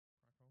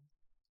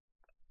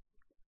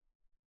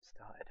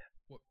started.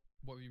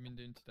 What have you been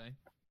doing today?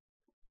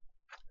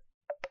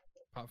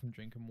 Apart from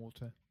drinking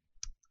water.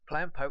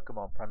 Playing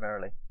Pokemon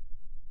primarily.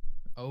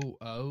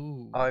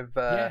 Oh. I've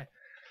Yeah.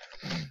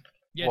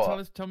 Yeah,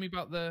 what? tell me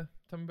about the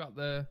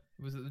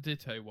was it the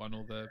Ditto one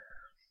or the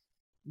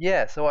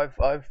Yeah, so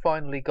I've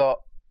finally got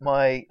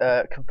my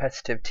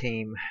competitive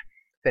team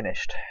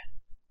finished.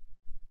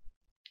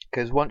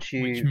 Because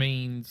which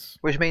means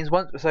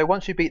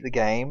once you beat the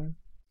game,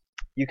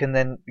 you can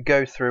then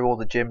go through all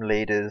the gym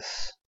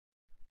leaders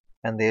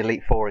and the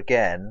Elite Four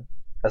again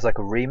as like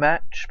a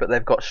rematch, but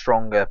they've got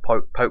stronger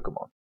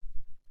Pokemon.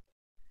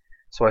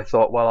 So I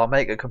thought, well, I'll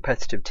make a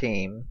competitive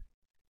team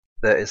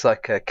that is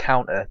like a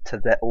counter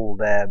to all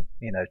their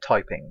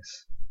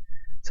typings.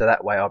 So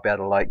that way I'll be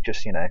able to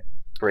just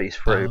breeze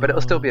through, but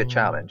it'll still be a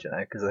challenge,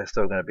 because they're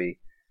still going to be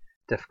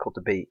difficult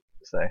to beat.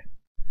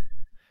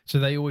 So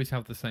they always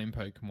have the same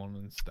Pokemon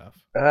and stuff.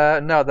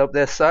 No,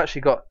 they've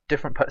actually got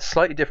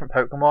slightly different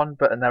Pokemon,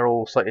 and they're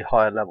all slightly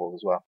higher level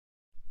as well.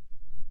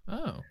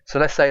 Oh. So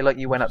let's say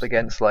you went up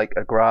against a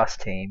grass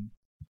team.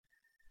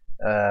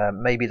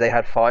 Maybe they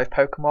had 5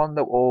 Pokemon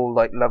that were all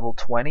level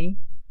 20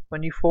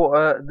 when you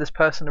fought this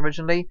person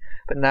originally,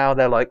 but now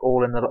they're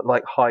all in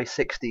the high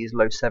 60s,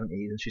 low 70s,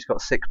 and she's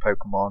got 6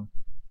 Pokemon,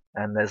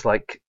 and there's 1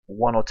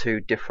 or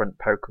 2 different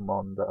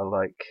Pokemon that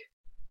are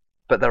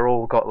but they're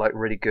all got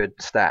really good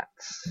stats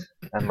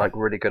and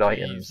really good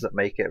items that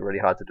make it really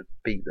hard to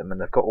beat them, and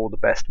they've got all the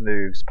best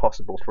moves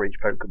possible for each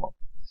Pokemon.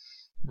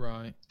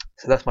 Right.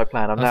 So that's my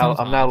plan. I'm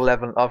now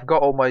leveling. I've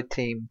got all my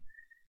team,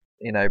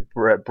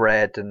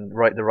 bred and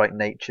the right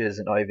natures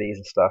and IVs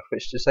and stuff.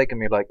 It's just taken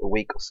me a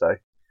week or so,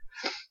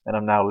 and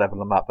I'm now leveling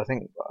them up. I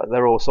think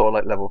they're all sort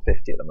of level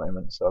 50 at the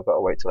moment, so I've got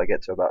to wait till I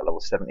get to about level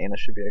 70, and I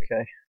should be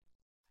okay.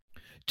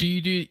 Do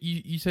you do?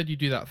 You said you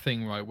do that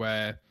thing right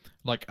where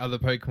other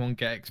Pokemon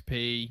get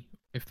XP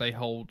if they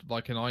hold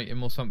an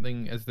item or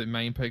something as the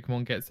main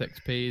Pokemon gets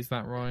XP. Is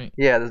that right?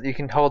 Yeah, you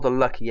can hold a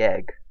lucky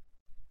egg.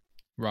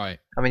 Right.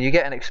 I mean, you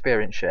get an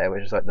experience share,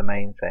 which is the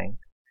main thing.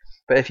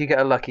 But if you get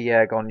a lucky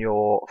egg on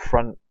your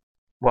front,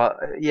 well,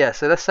 yeah.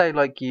 So let's say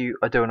you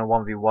are doing a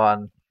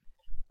 1v1,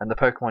 and the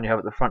Pokemon you have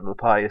at the front of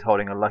the party is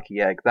holding a lucky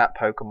egg. That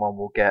Pokemon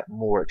will get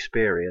more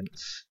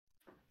experience,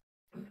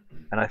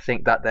 and I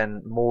think that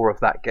then more of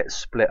that gets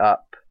split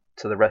up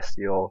to the rest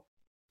of your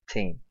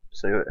team.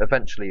 So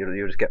eventually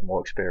you'll just get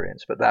more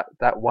experience, but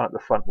that one at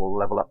the front will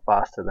level up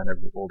faster than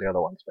all the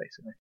other ones,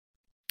 basically.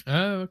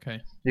 Oh,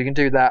 okay. You can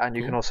do that, and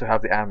you can also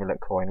have the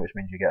amulet coin, which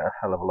means you get a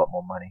hell of a lot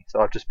more money.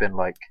 So I've just been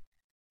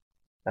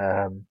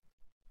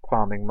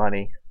farming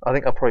money. I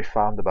think I probably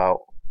farmed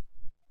about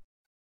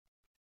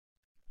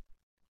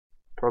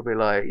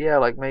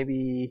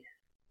maybe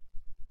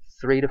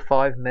 3 to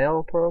 5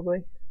 mil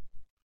probably.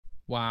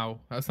 Because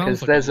that sounds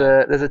there's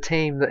a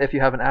team that if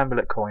you have an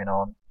amulet coin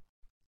on,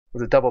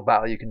 there's a double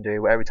battle you can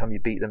do where every time you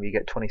beat them you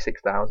get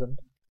 26,000.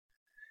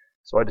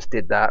 So I just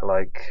did that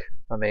 3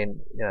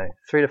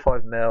 to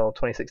 5 mil,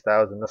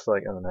 26,000. That's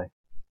I don't know,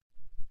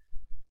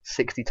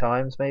 60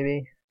 times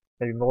maybe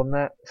more than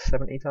that,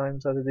 70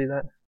 times I had to do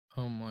that.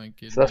 Oh my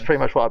goodness. So that's pretty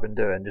much what I've been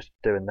doing, just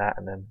doing that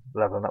and then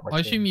leveling up my team. I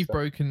assume you've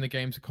broken the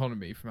game's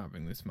economy from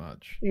having this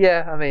much.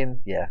 Yeah, I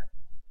mean, yeah.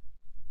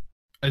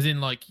 As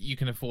in, you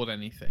can afford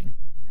anything.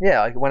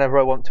 Yeah, whenever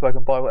I want to, I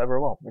can buy whatever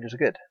I want, which is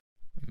good.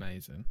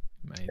 Amazing.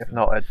 If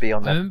not, I'd be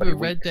on there. I remember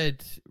Red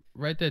Dead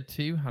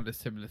 2 had a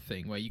similar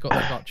thing where you got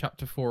to about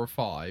chapter 4 or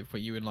 5, where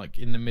you were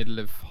in the middle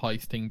of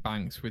heisting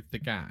banks with the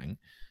gang,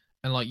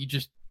 and you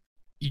just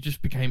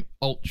became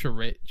ultra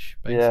rich,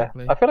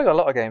 basically. Yeah, I feel a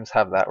lot of games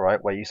have that,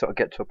 right? Where you sort of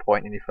get to a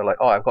point and you feel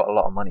oh, I've got a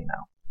lot of money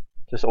now.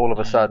 Just all of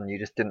a sudden, you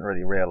just didn't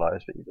really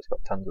realize, but you just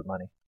got tons of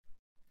money.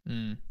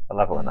 I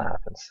love it when that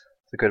happens.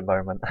 It's a good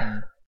moment.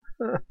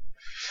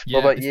 Yeah,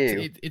 what about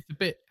you?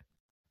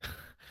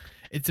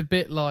 It's a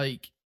bit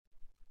like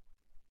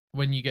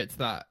when you get to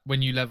that,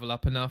 when you level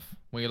up enough,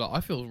 where you're I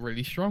feel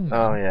really strong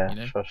now. Oh yeah,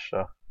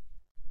 sure.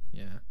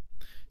 Yeah.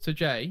 So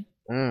Jay,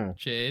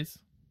 cheers.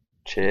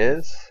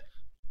 Cheers.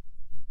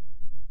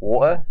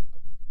 Water.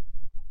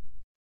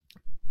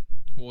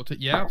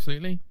 Yeah,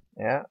 absolutely.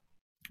 Yeah.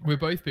 We're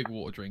both big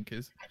water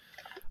drinkers.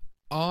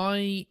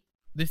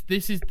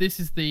 This is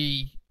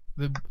the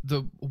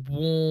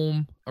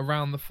warm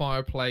around the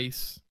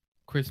fireplace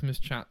Christmas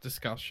chat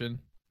discussion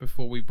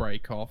before we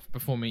break off,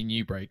 before me and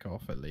you break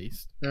off at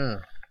least.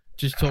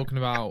 Just talking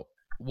about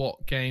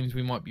what games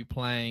we might be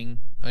playing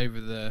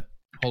over the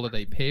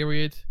holiday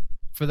period.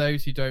 For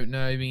those who don't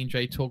know, me and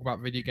Jay talk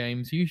about video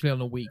games usually on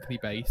a weekly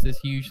basis,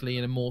 usually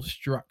in a more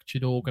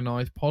structured,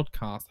 organised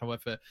podcast.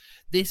 However,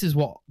 this is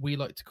what we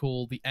like to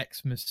call the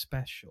Xmas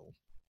Special,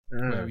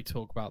 where we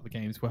talk about the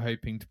games we're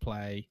hoping to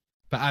play.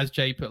 But as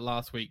Jay put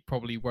last week,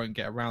 probably won't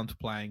get around to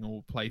playing, or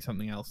we'll play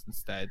something else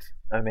instead.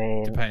 I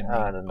mean,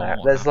 I don't know.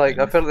 There's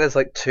I feel there's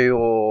 2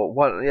 or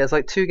one. Yeah,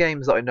 there's 2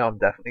 games that I know I'm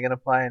definitely going to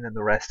play, and then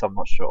the rest I'm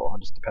not sure.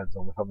 It just depends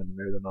on if I'm in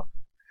the mood or not.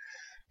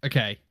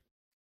 Okay,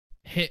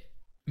 hit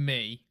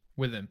me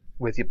with him.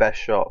 With your best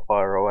shot,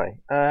 fire away.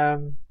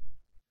 Fire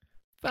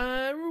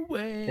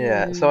away.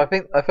 Yeah, so I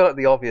feel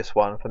the obvious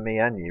one for me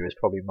and you is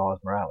probably Mars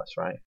Morales,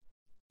 right?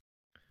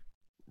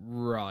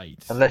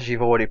 Right. Unless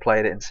you've already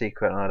played it in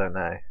secret and I don't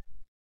know.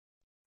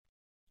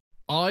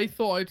 I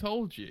thought I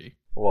told you.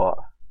 What?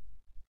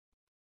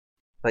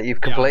 That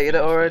you've completed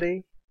it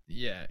already?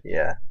 Yeah.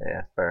 Yeah,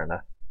 fair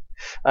enough.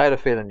 I had a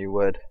feeling you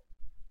would.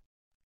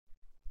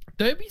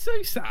 Don't be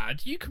so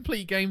sad. You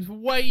complete games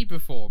way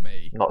before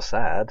me. Not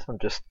sad. I'm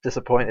just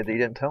disappointed that you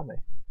didn't tell me.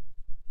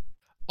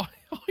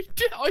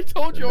 I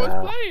told you I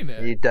was playing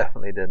it. You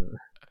definitely didn't.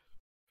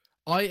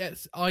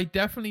 I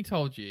definitely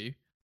told you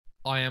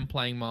I am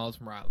playing Miles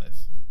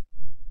Morales.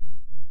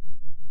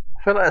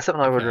 I feel like that's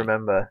something I would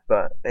remember,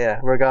 but yeah,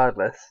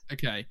 regardless.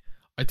 Okay,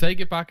 I take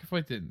it back if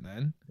I didn't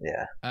then.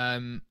 Yeah.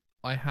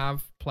 I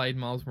have played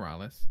Miles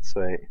Morales.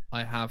 Sweet.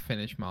 I have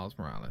finished Miles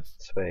Morales.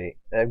 Sweet.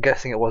 I'm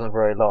guessing it wasn't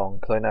very long,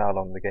 because I know how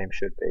long the game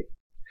should be.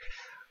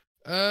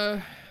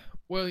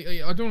 Well,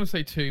 I don't want to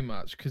say too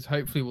much, because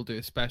hopefully we'll do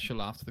a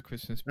special after the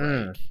Christmas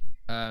break.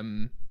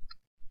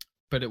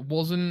 But it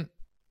wasn't...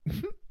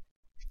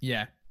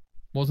 yeah.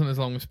 Wasn't as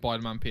long as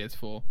Spider-Man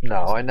PS4.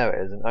 No, I know it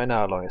isn't. I know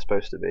how long it's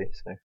supposed to be,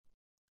 so...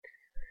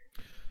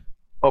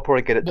 I'll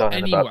probably get it done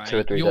in about 2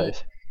 or 3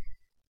 days.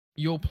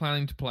 You're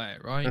planning to play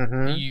it, right?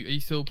 Mm-hmm. Are you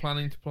still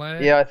planning to play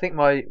it? Yeah, I think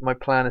my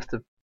plan is to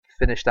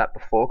finish that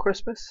before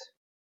Christmas.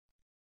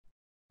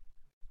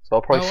 So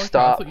I'll probably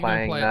start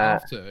playing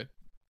that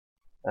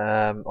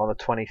on the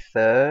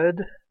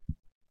 23rd.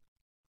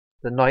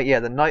 The night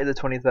of the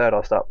 23rd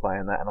I'll start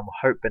playing that, and I'm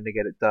hoping to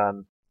get it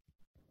done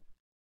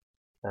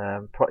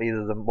probably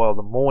either the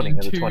morning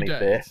of the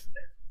 25th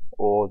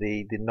or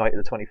the night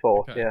of the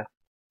 24th. Okay. Yeah.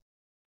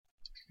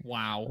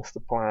 Wow. That's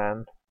the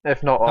plan.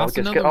 If not, I'll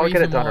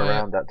get it done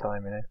around that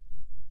time, you know.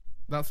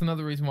 That's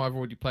another reason why I've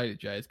already played it,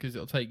 Jay, is because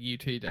it'll take you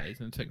 2 days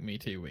and it took me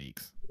 2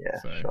 weeks. Yeah,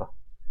 so. Sure.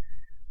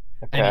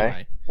 Okay.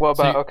 Anyway, what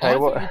about I thought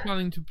you were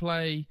planning to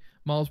play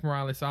Miles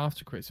Morales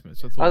after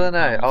Christmas. I don't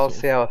know. I'll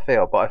see how I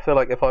feel, but I feel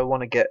like if I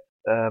want to get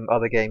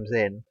other games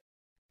in,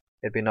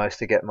 it'd be nice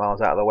to get Miles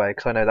out of the way,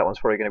 because I know that one's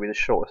probably going to be the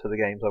shortest of the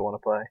games I want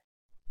to play.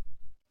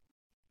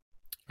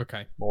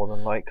 Okay. More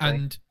than likely.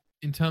 And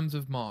in terms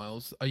of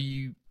Miles, are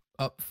you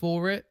up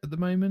for it at the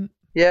moment?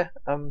 Yeah,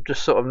 I'm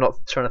just sort of not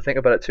trying to think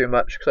about it too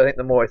much, because I think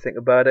the more I think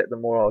about it, the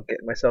more I'll get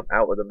myself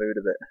out of the mood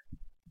of it.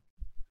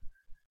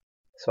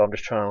 So I'm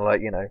just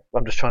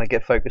trying to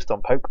get focused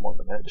on Pokemon at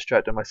the minute,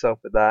 distracting myself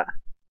with that.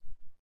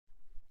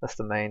 That's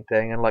the main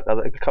thing, and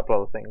a couple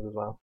other things as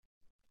well.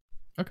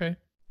 Okay.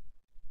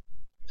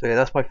 So yeah,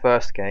 that's my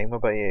first game. What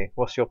about you?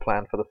 What's your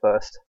plan for the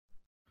first?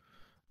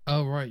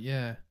 Oh right,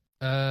 yeah.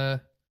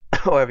 Or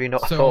have you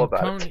not thought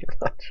about it too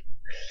much?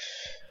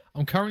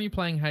 I'm currently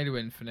playing Halo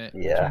Infinite,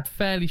 which I'm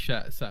fairly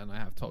certain I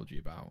have told you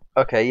about.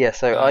 Okay, yeah.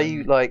 So are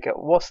you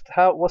what's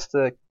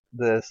the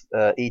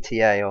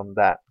ETA on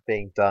that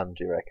being done?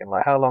 Do you reckon?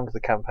 Like, how long is the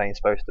campaign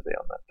supposed to be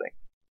on that thing?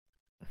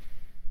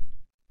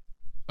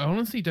 I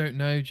honestly don't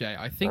know, Jay.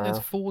 I think there's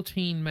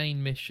 14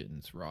 main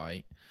missions,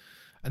 right?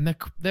 And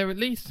they're at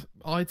least,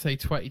 I'd say,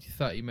 20 to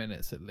 30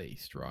 minutes at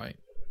least, right?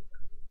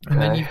 Okay.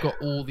 And then you've got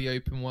all the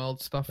open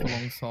world stuff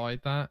alongside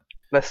that.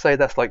 Let's say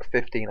that's like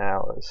 15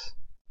 hours.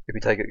 If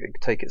you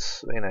take it,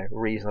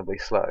 reasonably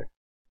slow.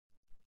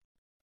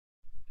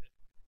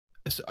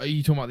 So are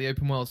you talking about the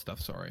open world stuff?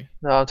 Sorry.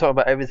 No, I'm talking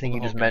about everything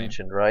you just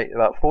mentioned, right?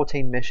 About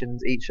 14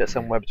 missions, each at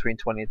somewhere between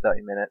 20 and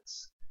 30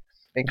 minutes,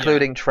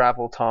 including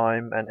travel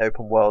time and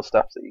open world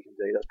stuff that you can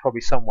do. That's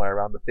probably somewhere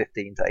around the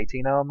 15 to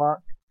 18 hour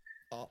mark.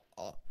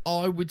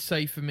 I would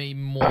say for me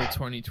more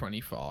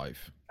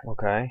 2025.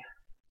 Okay.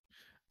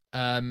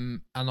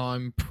 And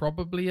I'm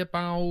probably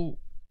about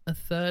a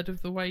third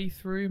of the way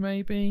through,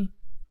 maybe.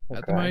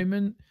 At the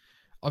moment,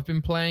 I've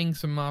been playing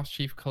some Master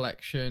Chief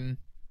Collection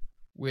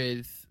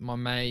with my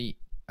mate.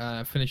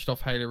 Finished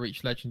off Halo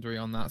Reach Legendary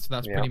on that, so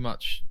that's pretty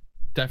much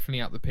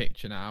definitely out the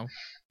picture now.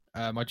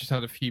 I just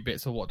had a few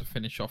bits of what to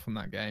finish off on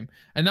that game,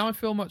 and now I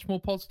feel much more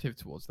positive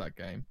towards that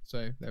game.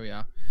 So there we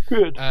are.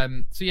 Good.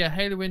 So yeah,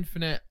 Halo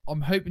Infinite.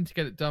 I'm hoping to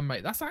get it done,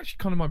 mate. That's actually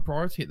kind of my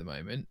priority at the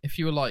moment. If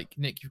you were like,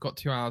 Nick, you've got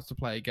 2 hours to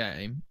play a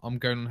game, I'm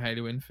going on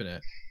Halo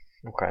Infinite.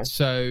 Okay.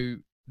 So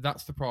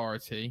that's the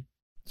priority.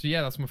 So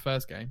yeah, that's my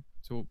first game.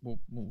 So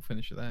we'll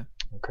finish it there.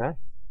 Okay.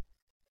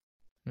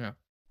 Yeah.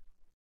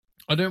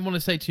 I don't want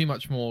to say too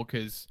much more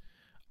because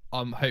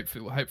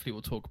hopefully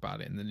we'll talk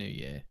about it in the new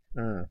year.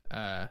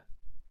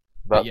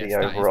 But yes, the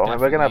overall,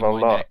 we're going to have a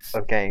lot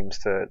of games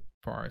to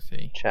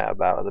chat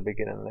about at the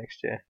beginning of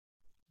next year.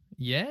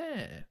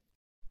 Yeah.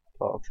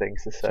 A lot of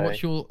things to say. So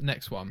what's your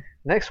next one?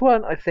 Next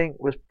one, I think,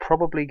 was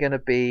probably going to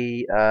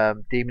be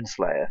Demon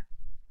Slayer.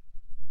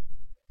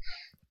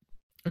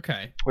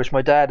 Okay. Which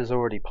my dad has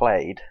already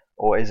played,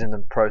 or is in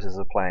the process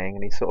of playing,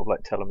 and he's sort of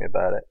like telling me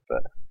about it.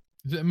 But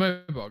is it a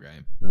mobile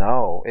game?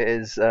 No, it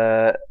is.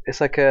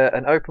 It's like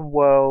an open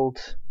world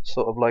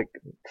sort of like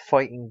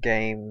fighting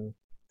game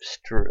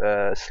 /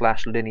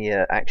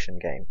 linear action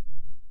game.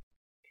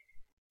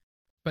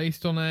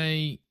 Based on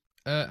a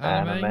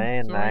anime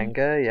and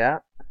manga, yeah.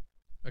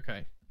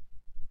 Okay.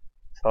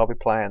 So I'll be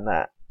playing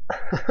that.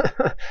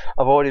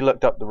 I've already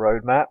looked up the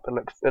roadmap.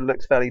 It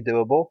looks fairly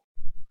doable.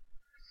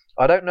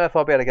 I don't know if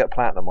I'll be able to get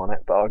platinum on it,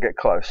 but I'll get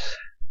close.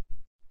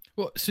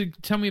 Well, so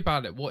tell me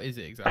about it. What is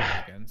it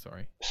exactly again?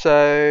 Sorry.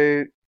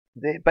 So,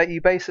 but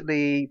you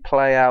basically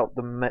play out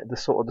the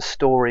sort of the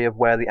story of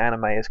where the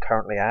anime is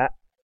currently at,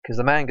 because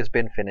the manga's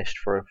been finished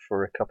for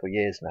a couple of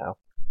years now,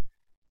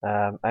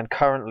 and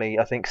currently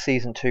I think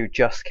season 2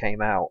 just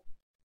came out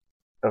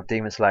of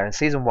Demon Slayer, and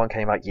season 1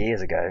 came out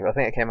years ago. I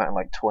think it came out in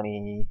like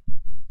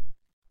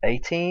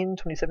 2017,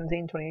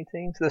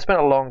 2018. So they spent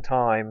a long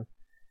time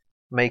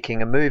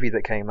making a movie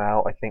that came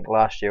out, I think,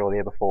 last year or the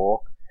year before,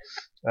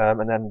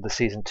 and then the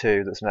season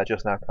 2 that's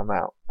just now come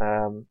out.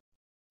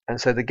 And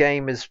so the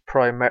game is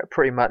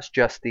pretty much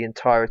just the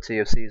entirety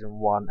of season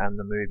 1 and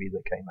the movie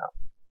that came out.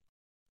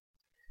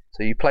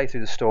 So you play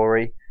through the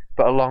story,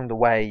 but along the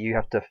way you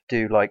have to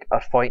do like a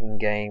fighting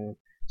game,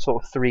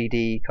 sort of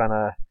 3D kind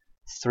of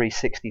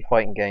 360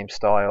 fighting game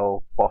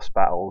style boss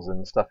battles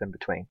and stuff in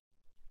between.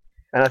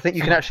 And I think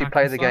you can actually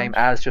play the game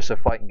as just a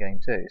fighting game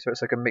too. So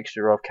it's like a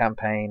mixture of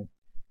campaign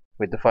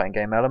with the fighting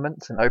game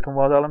elements and open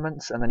world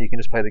elements, and then you can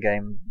just play the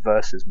game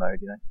versus mode,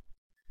 you know.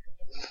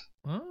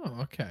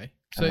 Oh, okay.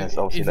 So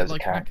is it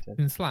like hack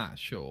and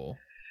slash or?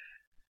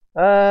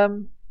 I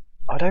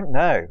don't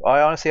know.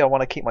 I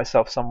want to keep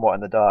myself somewhat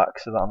in the dark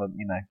so that I'm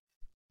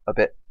a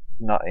bit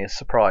not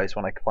surprised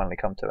when I finally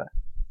come to it.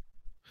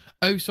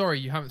 Oh, sorry,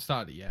 you haven't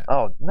started yet.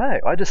 Oh no,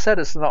 I just said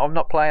I'm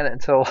not playing it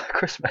until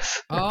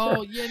Christmas.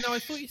 Oh yeah, no, I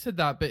thought you said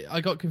that, but I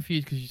got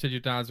confused because you said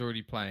your dad's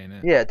already playing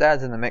it. Yeah,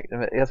 Dad's in the mix.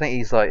 I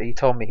think he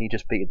told me he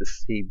beat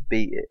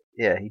it.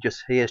 Yeah,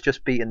 he has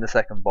just beaten the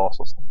second boss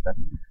or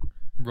something.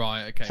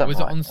 Right. Okay. Something was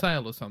it like on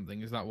sale or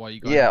something? Is that why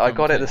you got? Yeah, I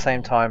got it at the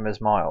same time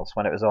as Miles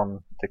when it was on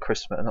the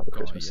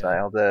Christmas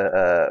sale,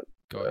 the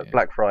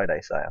Black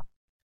Friday sale.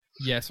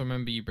 Yes, I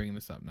remember you bringing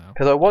this up now.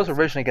 Because I was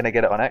originally going to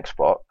get it on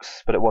Xbox,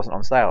 but it wasn't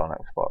on sale on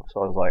Xbox,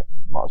 so I was like,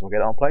 might as well get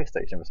it on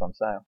PlayStation if it's on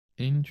sale.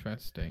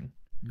 Interesting.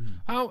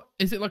 How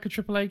is it like a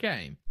AAA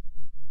game?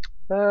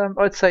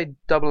 I'd say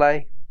AA.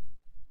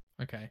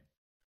 Okay.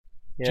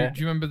 Yeah.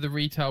 Do you remember the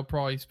retail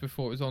price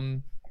before it was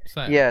on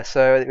sale? Yeah,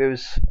 so it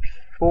was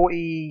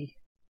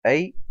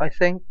 48, I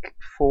think,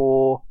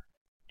 for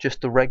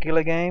just the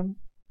regular game,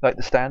 like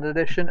the standard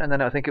edition, and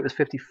then I think it was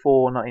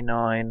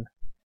 $54.99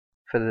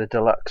 for the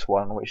deluxe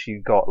one, which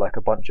you got like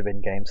a bunch of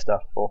in-game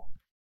stuff for.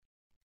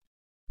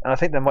 And I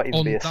think there might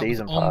even be a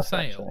season pass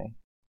actually.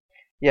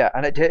 Yeah,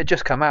 and it had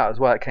just come out as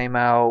well. It came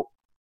out,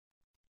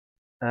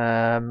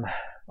 I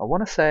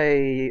want to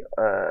say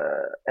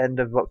end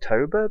of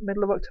October,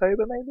 middle of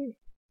October maybe.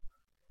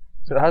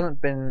 So it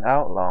hasn't been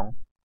out long.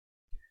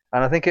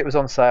 And I think it was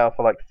on sale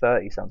for like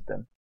 30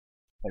 something,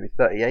 maybe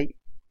 38,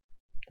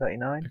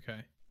 39.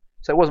 Okay.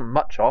 So it wasn't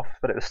much off,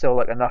 but it was still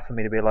like enough for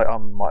me to be like,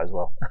 might as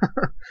well.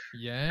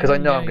 Yeah. Because I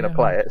know I'm going to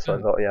play 100%. it, so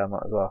I thought, yeah, I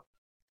might as well.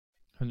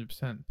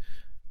 100%.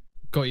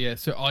 Got yeah.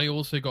 So I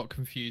also got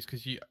confused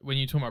because when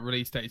you talk about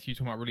release dates, you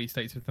talk about release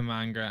dates of the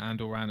manga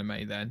and or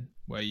anime. Then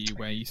where you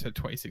said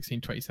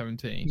 2016,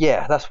 2017.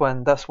 Yeah, that's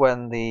when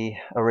the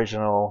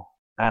original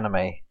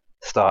anime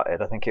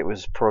started. I think it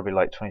was probably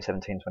like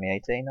 2017,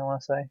 2018. I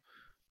want to say.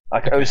 I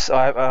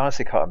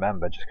honestly can't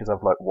remember just because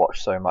I've like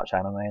watched so much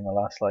anime in the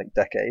last like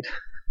decade.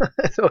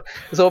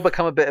 It's all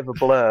become a bit of a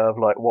blur of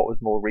like what was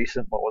more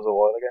recent, what was a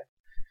while ago.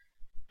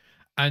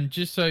 And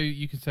just so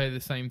you can say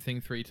the same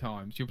thing 3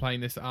 times, you're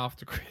playing this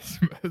after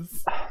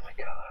Christmas. Oh my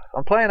god!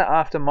 I'm playing it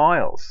after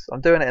Miles.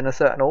 I'm doing it in a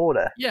certain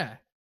order. Yeah.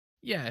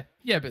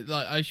 But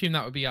like, I assume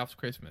that would be after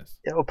Christmas.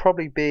 It will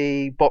probably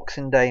be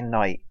Boxing Day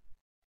night.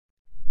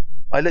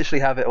 I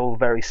literally have it all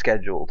very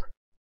scheduled.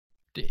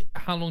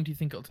 How long do you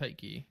think it'll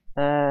take you?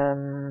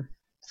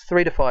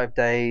 3 to 5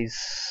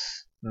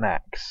 days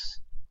max.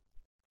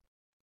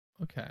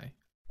 Okay.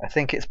 I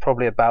think it's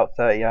probably about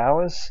 30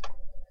 hours.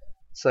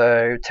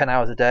 So 10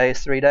 hours a day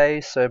is 3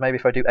 days. So maybe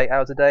if I do 8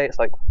 hours a day, it's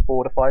like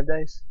 4 to 5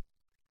 days.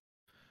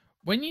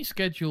 When you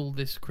schedule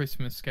this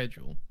Christmas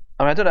schedule,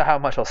 I mean, I don't know how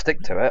much I'll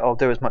stick to it. I'll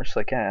do as much as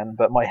I can,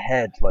 but my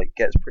head like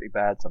gets pretty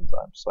bad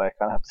sometimes, so I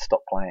kind of have to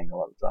stop playing a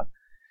lot of the time.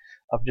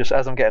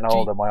 As I'm getting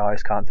older, my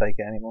eyes can't take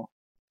it anymore.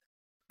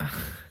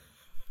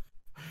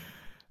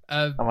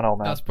 I'm an old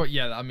man. That's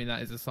I mean,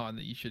 that is a sign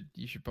that you should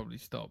probably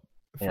stop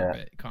for a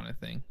bit, kind of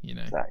thing, you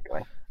know.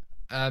 Exactly.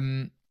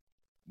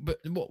 But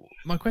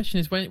my question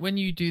is, when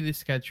you do this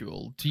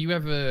schedule, do you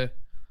ever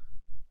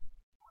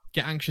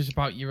get anxious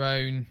about your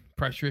own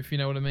pressure, if you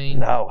know what I mean?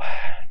 No.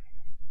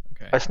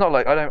 Okay. It's not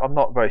like I'm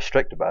not very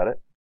strict about it.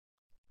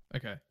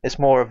 Okay. It's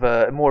more of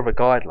a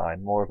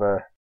guideline, more of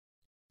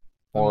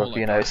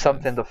you know,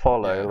 something to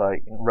follow,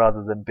 like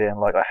rather than being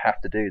like I have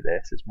to do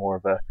this. It's more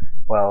of a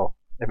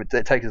if it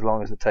takes as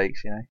long as it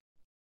takes, you know.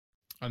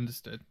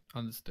 Understood.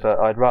 But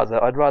I'd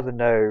rather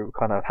know,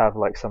 kind of have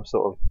like some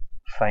sort of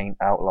faint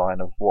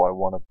outline of what I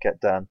want to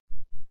get done.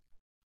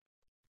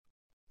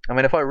 I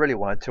mean, if I really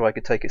wanted to, I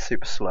could take it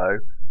super slow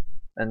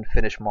and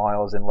finish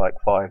Miles in like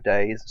 5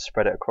 days,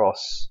 spread it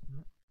across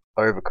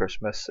over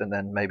Christmas, and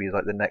then maybe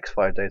like the next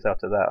 5 days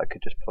after that, I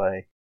could just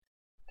play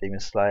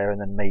Demon Slayer,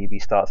 and then maybe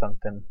start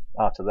something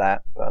after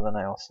that. But I don't know.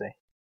 I'll see.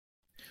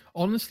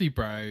 Honestly,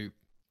 bro.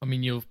 I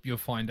mean, you'll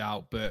find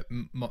out, but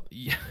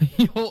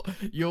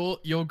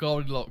your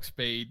Goldilocks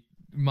speed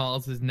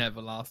Mars has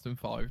never lasted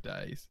 5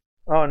 days.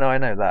 Oh no, I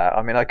know that.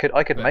 I mean, I could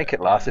But, make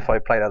it last if I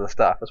played other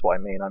stuff. That's what I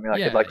mean. I mean,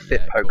 I could like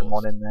fit of Pokemon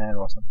course. in there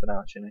or something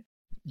else, you know.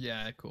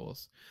 Yeah, of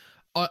course.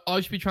 I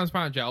should be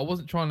transparent, Jay. I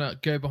wasn't trying to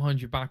go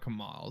behind your back on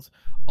Miles.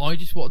 I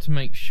just wanted to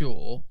make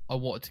sure I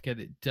wanted to get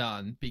it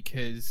done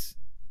because,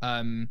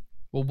 well,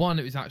 one,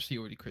 it was actually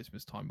already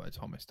Christmas time by the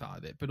time I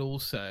started it, but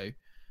also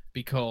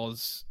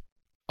because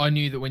I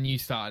knew that when you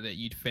started it,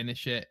 you'd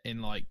finish it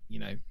in like,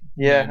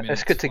 Yeah,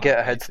 it's good to get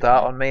a head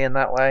start on me in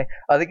that way.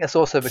 I think it's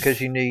also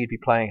because you knew you'd be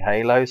playing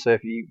Halo, so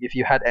if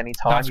you had any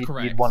time,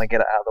 you'd want to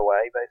get it out of the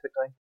way,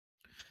 basically.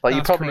 Like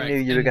you probably knew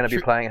you were going to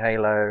be playing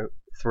Halo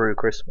through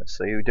Christmas,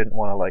 so you didn't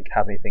want to like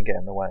have anything get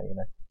in the way, you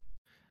know.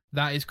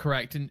 That is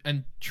correct,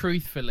 and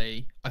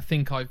truthfully, I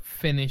think I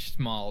finished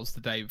Miles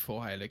the day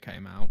before Halo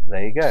came out.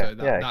 There you go. So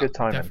that good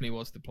timing. Definitely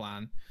was the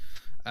plan.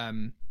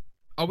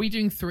 Are we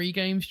doing 3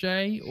 games,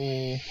 Jay,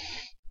 or?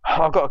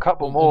 I've got a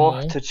couple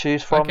more to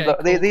choose from.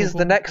 Okay,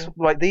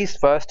 These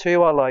first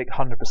 2 are like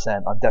 100%.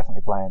 I'm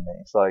definitely playing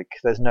these. Like,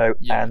 there's no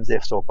ands,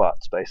 ifs, or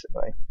buts,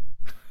 basically.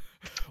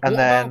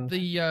 And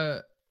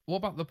what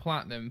about the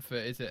platinum for?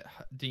 Is it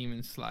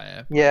Demon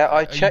Slayer? Yeah,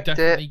 I checked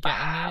it.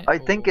 I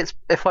think it's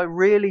if I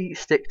really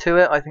stick to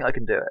it, I think I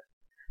can do it.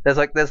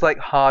 There's like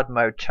hard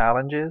mode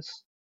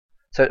challenges,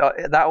 so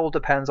that all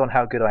depends on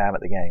how good I am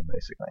at the game,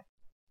 basically.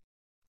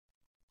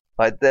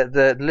 Like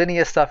the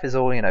linear stuff is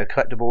all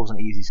collectibles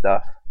and easy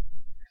stuff.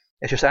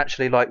 It's just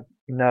actually like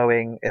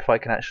knowing if I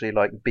can actually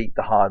like beat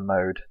the hard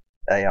mode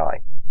AI,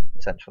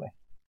 essentially.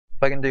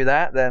 If I can do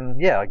that, then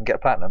yeah, I can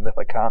get platinum. If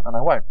I can't, then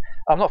I won't.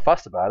 I'm not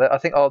fussed about it. I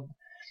think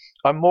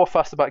I'm more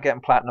fussed about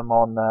getting platinum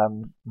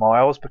on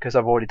Miles because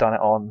I've already done it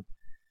on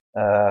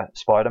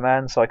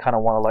Spider-Man, so I kind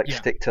of want to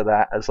stick to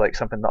that as like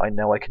something that I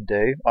know I can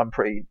do. I'm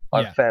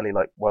fairly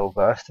like well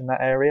versed in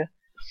that area.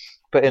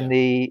 But in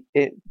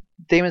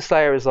Demon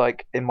Slayer is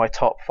like in my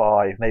top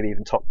 5, maybe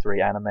even top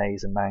 3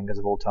 animes and mangas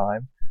of all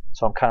time.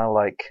 So I'm kind of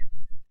like,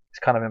 it's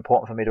kind of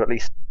important for me to at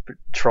least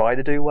try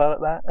to do well at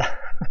that.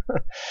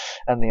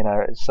 And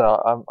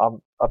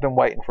I've been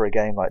waiting for a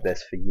game like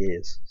this for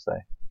years. So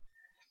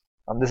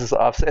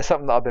it's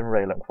something that I've been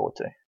really looking forward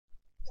to.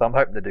 So I'm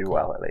hoping to do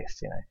well at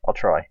least. I'll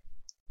try.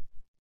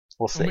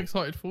 We'll see. I'm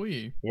excited for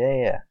you.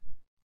 Yeah.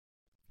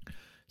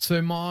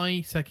 So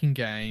my second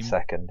game.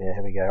 Yeah,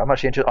 here we go. I'm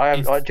actually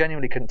interested. I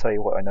genuinely couldn't tell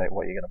you what you're going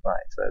to play,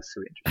 so it's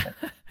super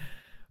interesting.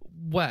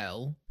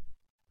 Well,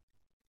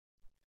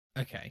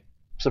 okay.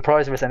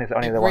 Surprised if it's any of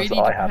the ones that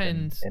I have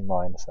in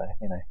mind. So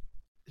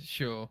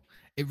Sure.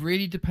 It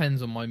really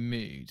depends on my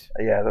mood.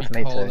 Yeah, that's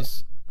me too.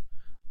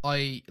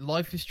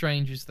 Life is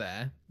Strange is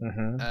there.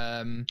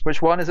 Mm-hmm.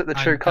 Which one is it? The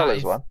True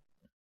Colors one?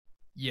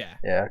 Yeah.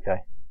 Yeah.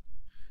 Okay.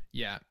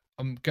 Yeah,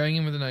 I'm going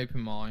in with an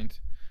open mind.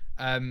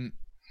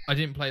 I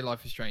didn't play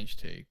Life is Strange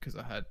 2 because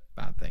I heard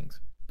bad things,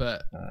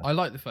 but I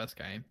like the first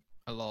game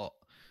a lot.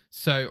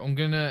 So I'm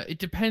gonna. It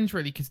depends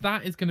really, because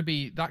that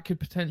could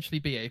potentially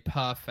be a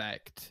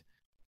perfect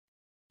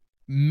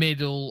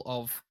middle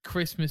of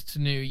Christmas to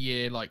New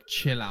Year, like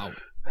chill out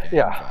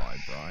game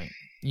vibe, right?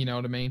 You know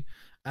what I mean?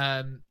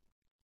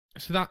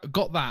 So that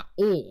got that,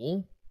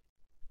 or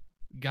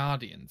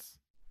Guardians,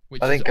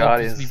 which I think is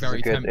Guardians obviously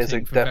very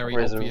tempting for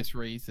very obvious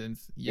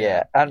reasons.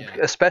 Yeah,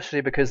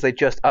 especially because they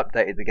just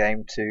updated the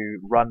game to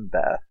run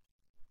better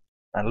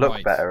and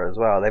look better as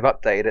well. They've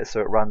updated it so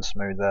it runs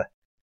smoother.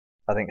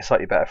 I think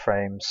slightly better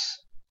frames.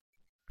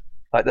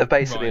 Like they've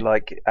basically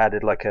like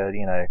added like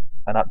an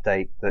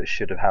update that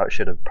how it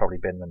should have probably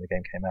been when the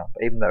game came out.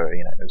 But even though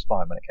it was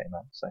fine when it came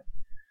out, so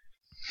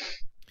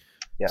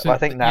yeah. So, but I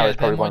think now is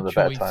probably one of the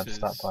better times to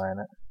start playing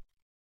it.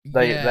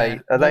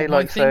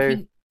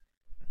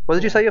 What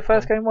did you say your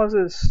first game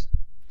was?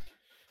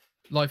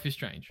 Life is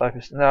Strange.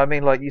 No, I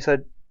mean like you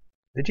said.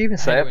 Did you even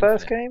say Halo a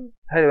first Infinite. game?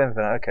 Halo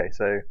Infinite. Okay,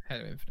 so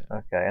Halo Infinite.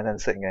 Okay, and then the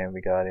second game would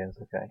be Guardians.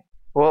 Okay.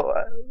 Well,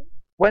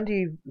 when do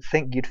you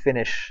think you'd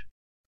finish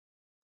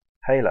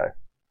Halo?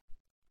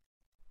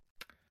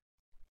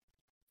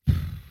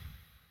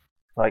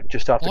 Like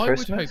just after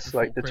Christmas,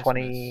 like the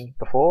 20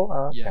 before?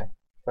 Oh, okay, yeah.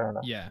 Fair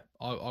enough. Yeah,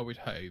 I would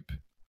hope.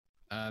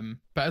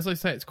 But as I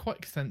say, it's quite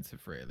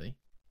extensive, really.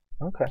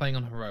 Okay. Playing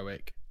on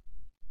heroic,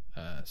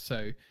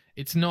 so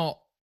it's not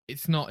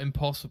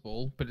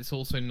impossible, but it's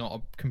also not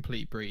a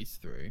complete breeze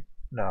through.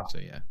 No. So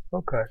yeah.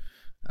 Okay.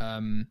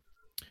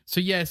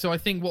 So I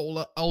think what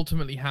will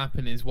ultimately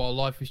happen is, while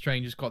Life is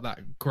Strange has got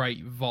that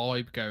great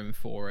vibe going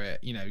for it,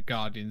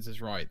 Guardians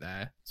is right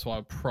there. So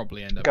I'll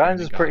probably end up.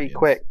 Guardians is pretty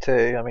quick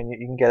too. I mean,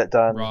 you can get it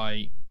done.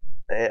 Right.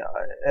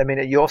 I mean,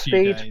 at your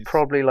speed, days.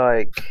 probably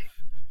like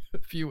a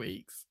few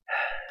weeks.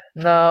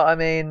 No, I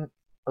mean,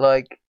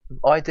 like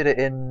I did it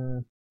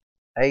in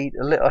I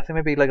think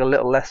maybe like a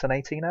little less than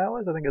 18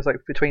 hours. I think it was like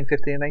between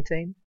 15 and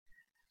 18.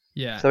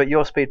 Yeah. So at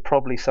your speed,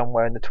 probably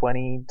somewhere in the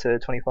 20 to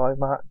 25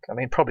 mark. I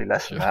mean, probably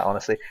less than that,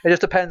 honestly. It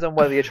just depends on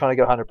whether you're trying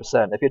to go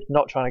 100%. If you're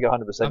not trying to go 100%,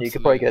 Absolutely. You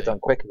could probably get it done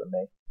quicker than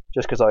me,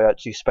 just because I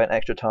actually spent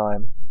extra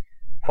time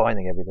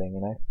finding everything,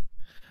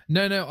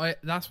 No,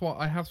 that's what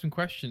I have some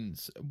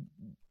questions.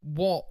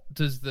 What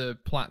does the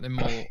platinum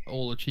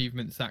all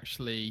achievements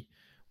actually?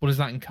 what does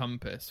that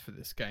encompass for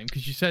this game?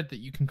 Because you said that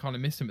you can kind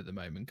of miss them at the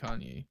moment,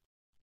 can't you?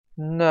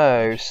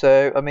 No,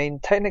 so I mean,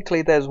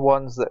 technically, there's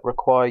ones that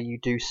require you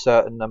do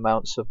certain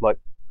amounts of like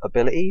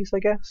abilities, I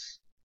guess.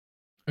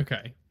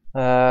 Okay.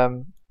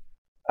 And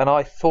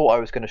I thought I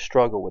was going to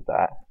struggle with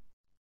that,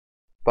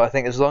 but I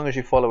think as long as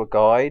you follow a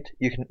guide,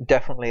 you can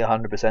definitely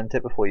 100%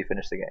 it before you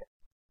finish the game.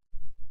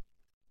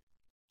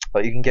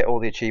 Like you can get all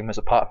the achievements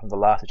apart from the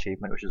last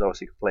achievement, which is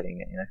obviously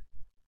completing it.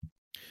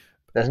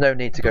 There's no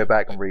need to go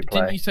back and replay.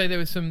 Didn't you say there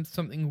was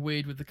something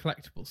weird with the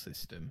collectible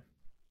system?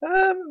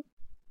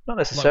 Not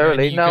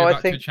necessarily. Like no, I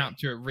think to a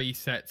chapter, it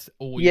resets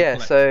all. Yeah,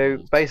 your so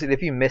basically,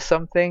 if you miss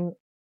something,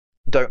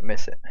 don't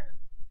miss it.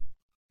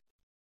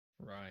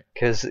 Right.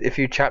 Because if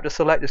you chapter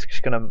select,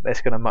 it's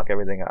gonna muck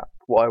everything up.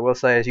 What I will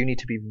say is you need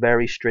to be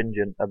very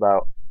stringent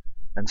about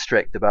and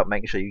strict about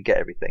making sure you get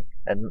everything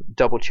and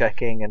double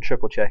checking and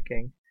triple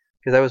checking.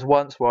 Because there was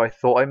once where I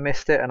thought I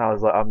missed it and I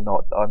was like, I'm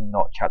not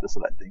chapter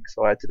selecting,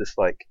 so I had to just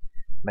like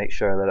make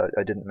sure that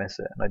I didn't miss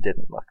it, and I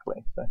didn't,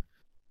 luckily. So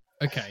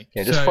okay,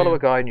 yeah, just follow a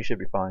guide and you should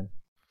be fine.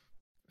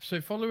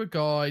 So follow a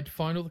guide,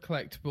 find all the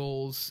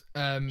collectibles.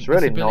 It's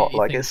really not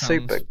like it's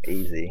super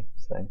easy.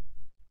 So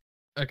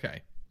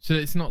okay. So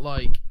it's not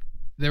like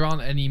there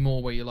aren't any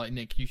more where you're like,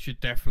 Nick, you should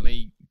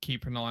definitely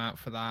keep an eye out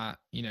for that,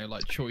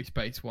 like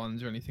choice-based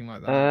ones or anything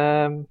like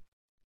that.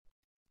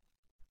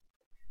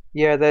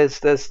 Yeah,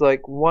 there's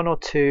like one or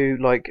two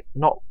like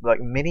not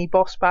like mini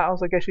boss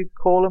battles, I guess you could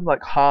call them,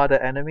 like harder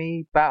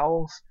enemy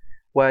battles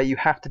where you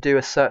have to do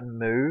a certain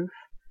move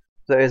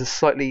that is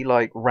slightly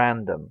like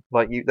random.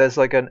 Like there's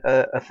like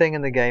a thing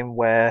in the game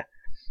where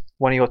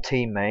one of your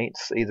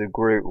teammates, either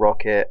Groot,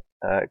 Rocket,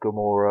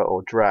 Gamora,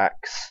 or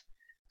Drax,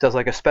 does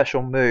like a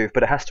special move,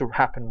 but it has to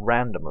happen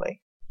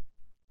randomly.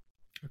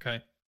 Okay.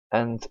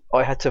 And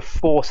I had to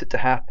force it to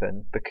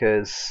happen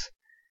because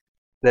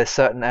there's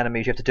certain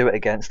enemies you have to do it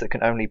against that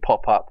can only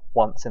pop up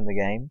once in the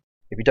game.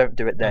 If you don't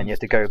do it then, you have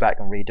to go back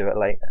and redo it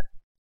later.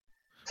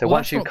 So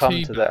once you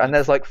come to that, and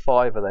there's like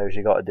 5 of those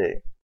you got to do,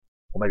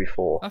 or maybe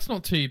 4. That's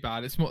not too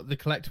bad. It's more the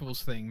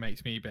collectibles thing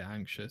makes me a bit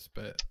anxious,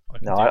 but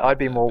I'd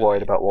be more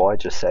worried about what I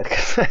just said.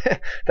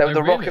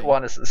 The Rocket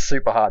one is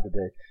super hard to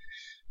do.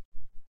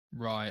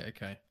 Right,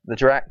 okay. The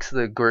Drax,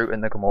 the Groot,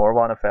 and the Gamora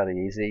one are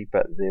fairly easy,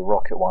 but the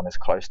Rocket one is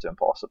close to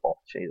impossible.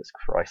 Jesus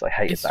Christ, I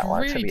hated that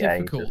one. It's really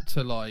difficult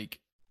to like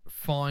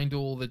find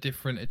all the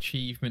different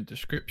achievement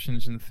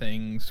descriptions and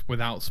things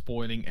without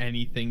spoiling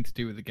anything to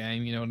do with the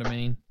game. You know what I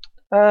mean?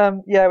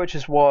 Yeah, which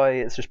is why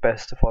it's just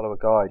best to follow a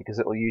guide, because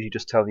it will usually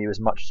just tell you as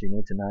much as you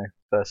need to know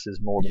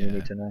versus more than you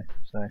need to know.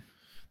 So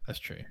that's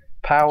true.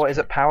 Is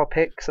it Power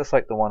Picks? That's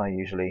like the one I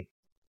usually.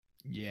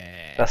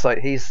 Yeah. That's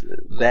like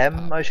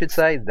them. I should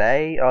say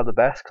they are the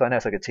best because I know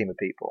it's like a team of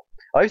people.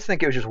 I used to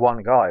think it was just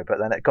one guy, but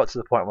then it got to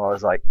the point where I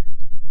was like,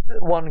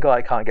 one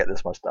guy can't get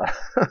this much done.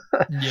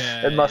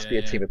 It must be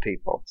a team of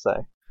people.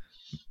 So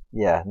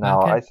yeah,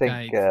 no, I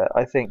think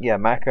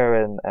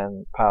Maka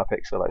and Power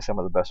Picks are like some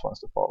of the best ones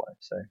to follow.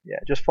 So yeah,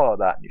 just follow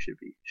that and you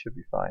should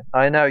be fine.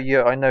 I know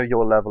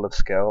your level of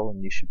skill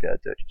and you should be able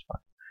to do it just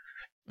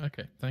fine.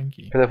 Okay, thank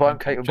you. Because if I'm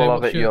capable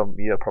of it,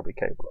 you're probably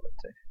capable of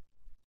it too.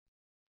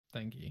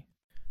 Thank you.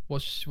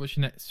 What's your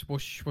next?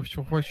 What's your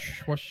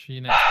next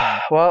game?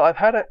 Well, I've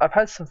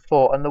had some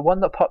thought, and the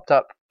one that popped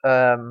up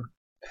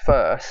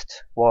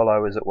first while I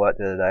was at work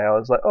the other day, I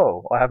was like,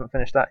 oh, I haven't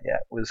finished that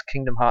yet. Was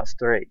Kingdom Hearts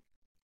 3.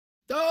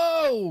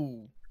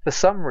 Oh! For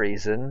some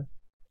reason,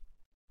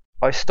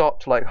 I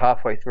stopped like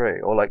halfway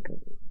through, or like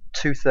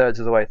 2/3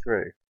 of the way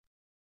through,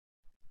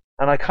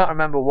 and I can't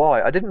remember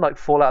why. I didn't like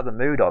fall out of the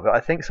mood of it. I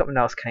think something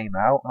else came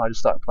out, and I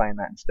just started playing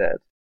that instead.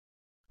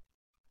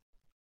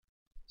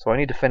 So I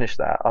need to finish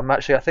that.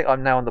 I think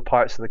I'm now on the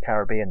Pirates of the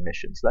Caribbean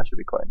mission, so that should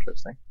be quite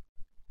interesting.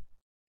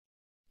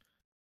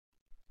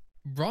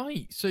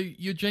 Right, so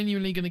you're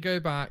genuinely going to go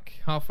back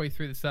halfway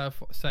through the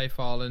save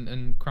file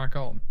and crack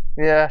on?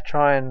 Yeah,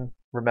 try and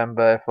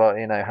remember if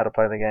how to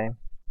play the game.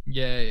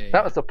 Yeah.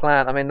 That was the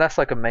plan. I mean, that's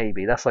like a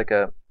maybe. That's like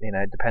a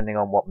depending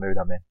on what mood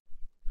I'm in.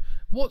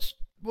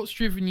 What's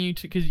driven you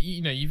to? Because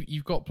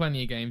you've got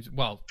plenty of games.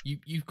 Well,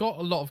 you've got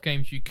a lot of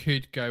games you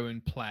could go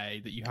and play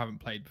that you haven't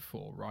played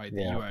before, right?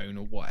 That you own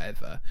or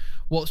whatever.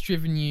 What's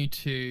driven you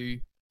to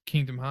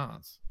Kingdom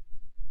Hearts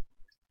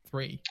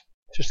 3?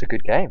 It's just a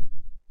good game.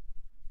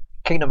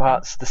 Kingdom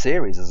Hearts the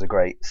series is a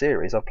great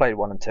series. I've played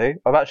 1 and 2.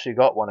 I've actually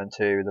got 1 and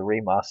 2 the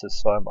remasters,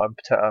 so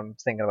I'm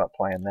thinking about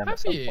playing them at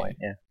some point.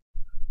 Yeah.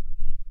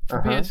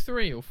 For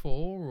PS3 or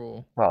 4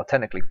 or? Well,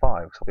 technically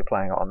 5, because I'll be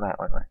playing it on that,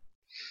 won't I?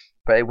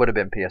 But it would have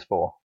been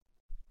PS4.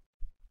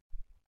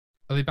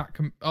 Are they back?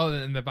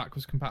 And they're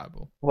backwards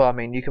compatible. Well, I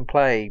mean, you can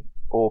play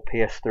all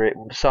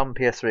PS3, some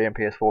PS3 and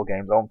PS4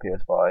 games on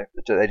PS5.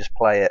 They just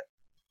play it,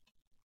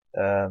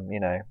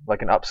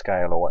 like an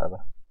upscale or whatever.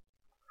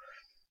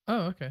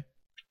 Oh, okay.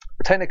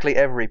 But technically,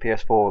 every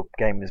PS4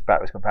 game is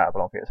backwards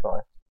compatible on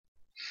PS5.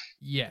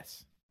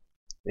 Yes.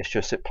 It's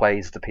just it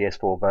plays the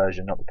PS4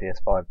 version, not the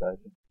PS5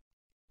 version.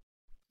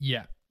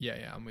 Yeah,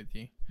 I'm with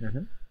you.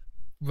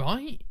 Mm-hmm.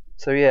 Right.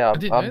 So yeah,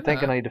 I'm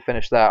thinking I need to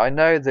finish that. I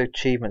know the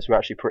achievements were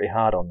actually pretty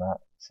hard on that,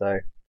 so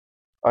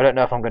I don't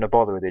know if I'm going to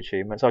bother with the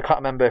achievements. I can't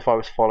remember if I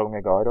was following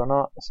a guide or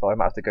not, so I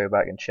might have to go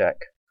back and check.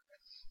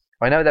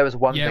 I know there was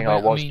one thing I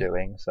was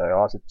doing, so I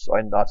have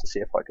to see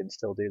if I can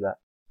still do that.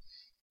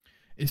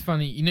 It's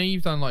funny,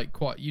 you've done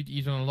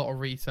you've done a lot of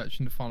research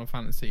into Final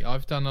Fantasy.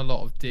 I've done a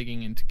lot of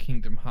digging into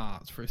Kingdom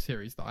Hearts for a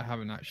series that I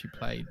haven't actually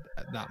played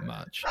that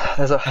much.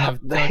 There's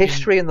the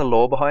history and the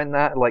lore behind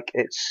that, like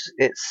it's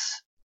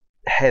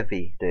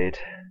heavy, dude.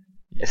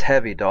 Yeah. It's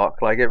heavy,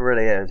 Doc. Like it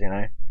really is,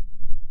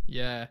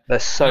 Yeah,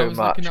 there's so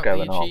much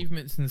going on.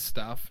 Achievements and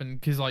stuff,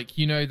 and because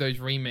those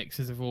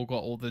remixes have all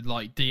got all the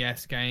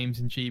DS games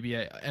and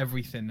GBA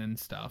everything and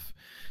stuff,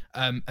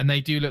 and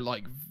they do look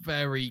like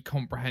very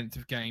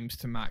comprehensive games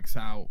to max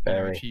out,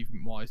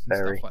 achievement wise and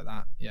stuff like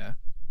that. Yeah.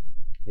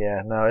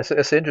 Yeah, no,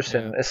 it's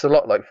interesting. Yeah. It's a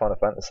lot like Final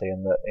Fantasy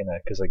in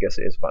that because I guess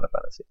it is Final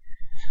Fantasy.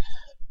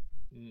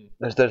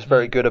 They're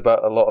very good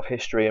about a lot of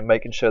history and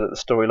making sure that the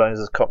storyline is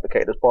as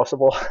complicated as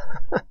possible.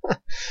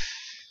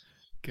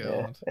 God.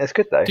 Yeah, it's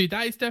good though. Dude,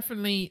 that is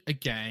definitely a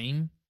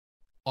game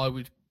I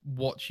would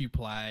watch you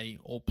play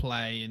or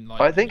play in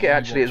I think it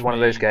actually is one of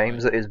those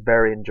games that is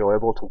very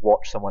enjoyable to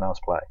watch someone else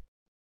play.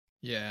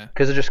 Yeah.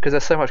 Because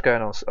there's so much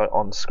going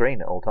on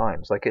screen at all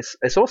times. Like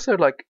it's also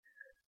like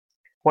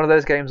one of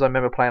those games I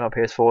remember playing on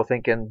PS4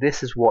 thinking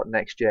this is what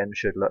next gen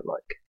should look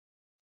like.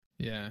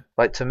 Yeah.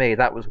 Like to me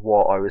that was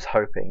what I was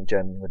hoping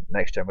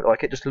next gen would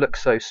like. It just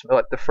looks so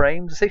like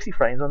the 60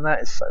 frames on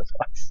that is so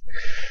nice.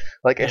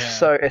 Like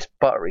it's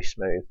buttery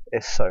smooth.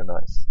 It's so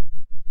nice.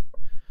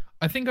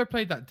 I think I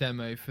played that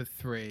demo for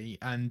 3,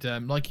 and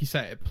like you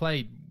say, it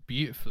played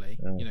beautifully.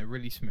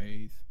 Really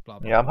smooth. Blah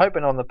blah. Yeah, I'm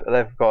hoping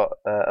they've got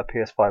a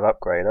PS5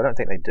 upgrade. I don't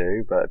think they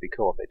do, but it'd be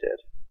cool if they did.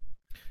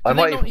 I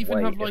might not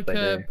even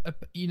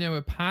have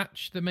a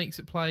patch that makes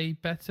it play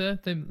better.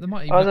 They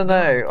might. Even I don't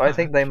know. I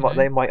think they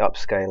might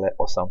upscale it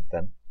or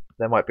something.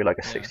 There might be like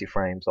a 60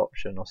 frames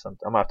option or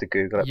something. I might have to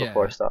Google it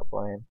before I start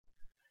playing.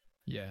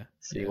 Yeah.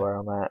 See where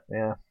I'm at.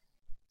 Yeah.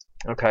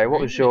 Okay. What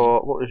was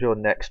your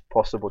next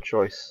possible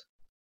choice?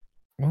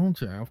 Well,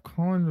 Jay, I've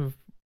kind of.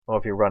 Or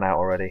have you run out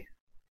already?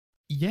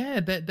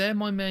 Yeah, they're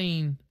my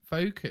main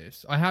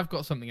focus. I have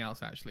got something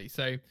else actually.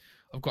 So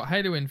I've got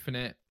Halo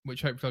Infinite,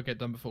 which hopefully I'll get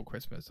done before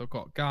Christmas. I've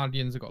got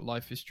Guardians. I've got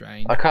Life is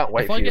Strange. I can't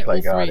wait for you to play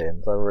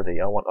Guardians. I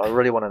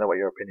really want to know what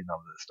your opinion on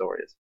the story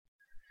is.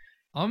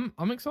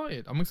 I'm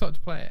excited. I'm excited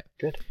to play it.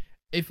 Good.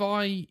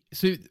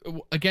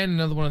 Again,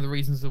 another one of the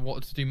reasons I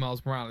wanted to do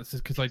Miles Morales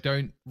is because I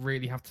don't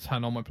really have to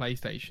turn on my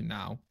PlayStation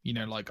now.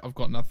 I've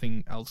got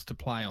nothing else to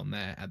play on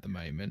there at the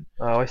moment.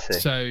 Oh, I see.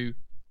 So,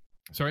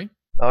 sorry?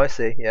 Oh, I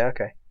see. Yeah,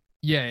 okay.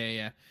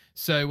 Yeah.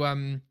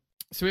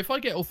 So if I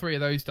get all 3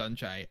 of those done,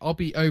 Jay, I'll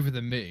be over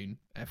the moon,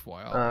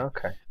 FYI. Oh,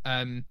 okay.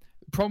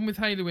 Problem with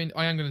Halo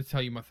I am going to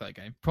tell you my third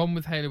game. Problem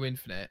with Halo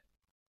Infinite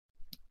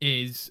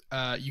is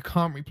you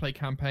can't replay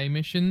campaign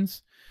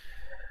missions.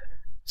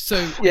 So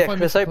yeah,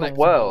 because it's open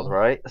world,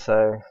 right?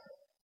 So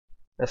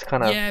it's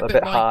kind of a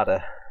bit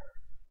harder.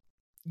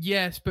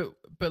 Yes, but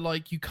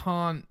you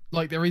can't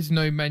there is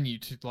no menu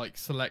to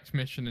select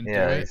mission and do it.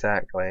 Yeah,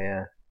 exactly.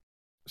 Yeah.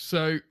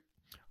 So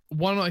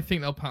 1, I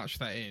think they'll patch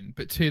that in,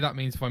 but 2, that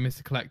means if I miss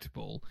a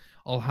collectible,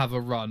 I'll have a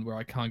run where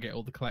I can't get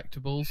all the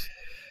collectibles.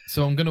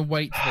 So I'm gonna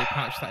wait till they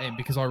patch that in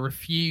because I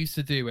refuse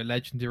to do a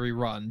legendary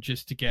run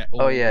just to get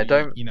all. Oh yeah,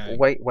 don't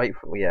wait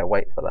for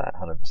that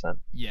 100%.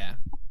 Yeah.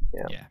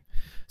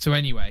 So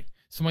anyway,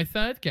 my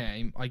third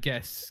game, I've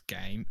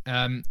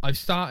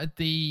started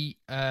the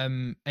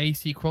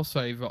AC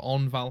crossover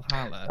on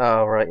Valhalla.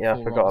 Oh right, yeah,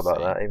 I forgot about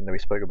that. Even though we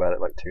spoke about it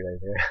like 2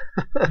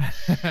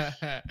 days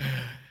ago.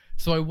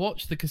 So I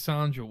watched the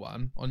Cassandra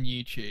one on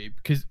YouTube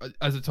because,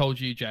 as I told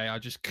you, Jay, I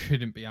just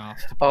couldn't be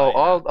asked to play.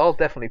 I'll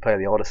definitely play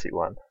the Odyssey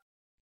one.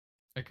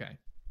 Okay.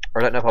 I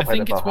don't know if I'll play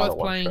the Valhalla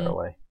one straight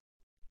away.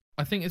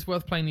 I think it's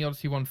worth playing the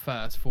Odyssey one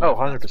first.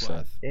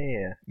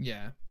 100%.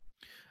 Yeah.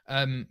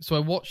 So I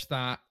watched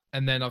that,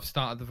 and then I've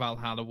started the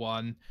Valhalla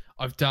one.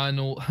 I've done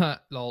all.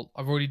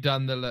 I've already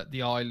done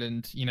the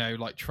island,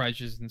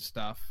 treasures and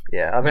stuff.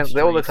 Yeah, I mean,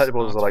 all the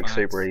collectibles are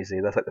super easy.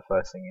 That's the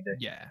first thing you do.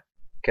 Yeah.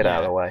 Get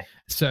out of the way.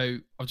 So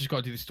I've just got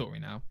to do the story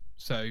now.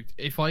 So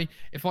if I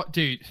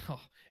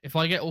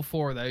get all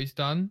 4 of those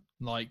done,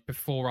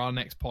 before our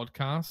next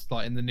podcast,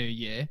 in the new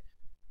year,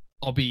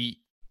 I'll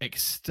be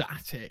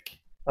ecstatic.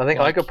 I think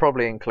I could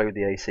probably include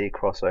the AC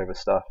crossover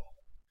stuff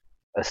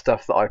as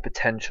stuff that I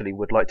potentially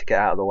would like to get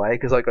out of the way,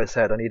 because like I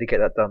said, I need to get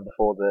that done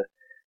before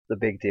the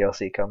big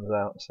DLC comes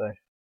out. So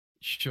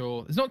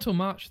sure, it's not till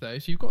March though,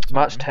 so you've got time.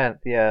 March 10th.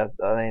 Yeah,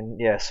 I mean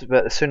yes,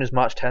 but as soon as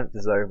March 10th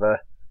is over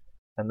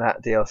and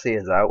that DLC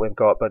is out, we've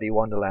got Buddy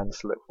Wonderlands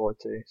to look forward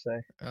to. So.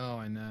 Oh,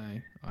 I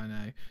know.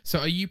 So,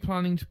 are you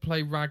planning to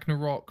play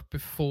Ragnarok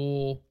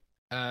before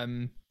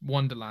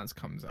Wonderlands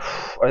comes out?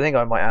 I think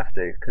I might have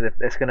to, because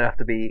it's going to have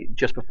to be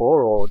just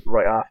before or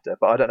right after.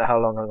 But I don't know how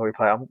long I'm going to be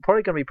playing. I'm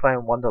probably going to be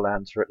playing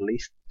Wonderlands for at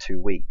least 2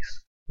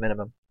 weeks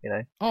minimum.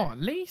 Oh, at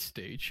least,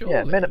 dude. Surely.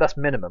 Yeah, that's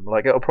minimum.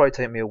 It'll probably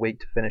take me a week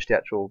to finish the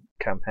actual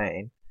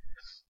campaign.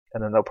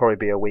 and then there'll probably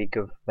be a week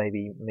of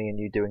maybe me and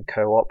you doing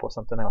co-op or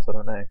something else. I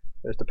don't know.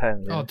 It just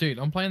depends. Oh, dude,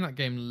 I'm playing that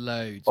game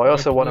loads. I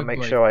also want to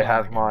make sure I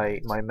have my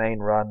main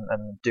run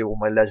and do all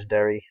my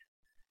legendary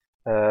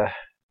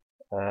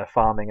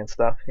farming and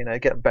stuff.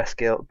 Get best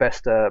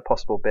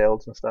possible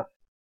builds and stuff.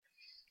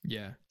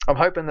 Yeah. I'm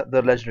hoping that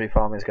the legendary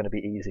farming is going to be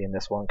easy in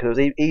this one because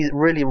it was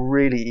really,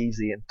 really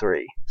easy in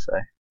 3. So.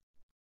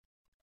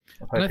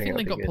 And I think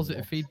they got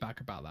positive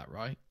feedback about that,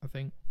 right? I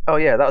think. Oh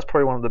yeah, that was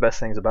probably one of the best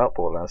things about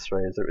Borderlands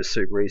 3 is that it was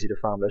super easy to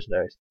farm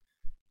legendaries.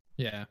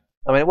 Yeah.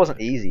 I mean, it wasn't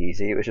easy.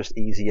 It was just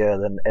easier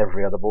than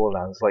every other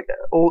Borderlands. Like,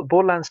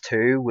 Borderlands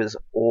 2 was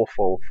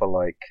awful for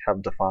like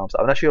having to farm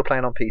stuff. Unless you were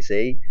playing on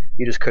PC,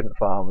 you just couldn't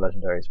farm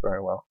legendaries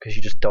very well because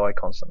you just die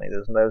constantly.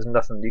 There was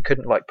nothing. You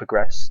couldn't like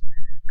progress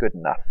good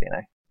enough,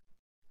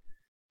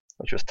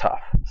 which was tough.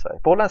 So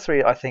Borderlands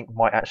 3, I think,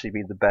 might actually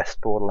be the best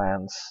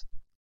Borderlands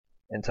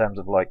in terms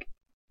of like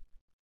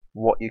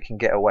what you can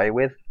get away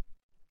with.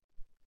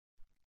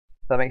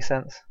 Does that make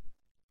sense?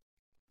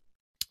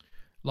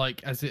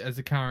 Like as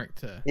a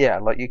character. Yeah,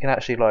 like you can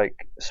actually like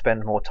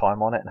spend more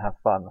time on it and have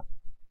fun.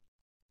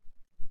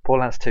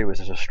 Borderlands 2 was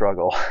just a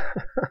struggle.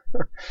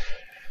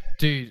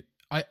 Dude,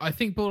 I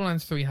think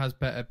Borderlands 3 has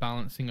better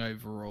balancing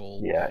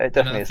overall. Yeah, it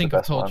definitely is the best one. I think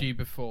I've told you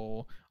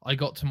before, I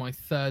got to my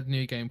 3rd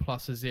new game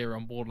plus a 0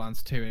 on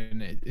Borderlands 2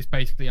 and it's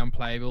basically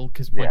unplayable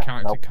because my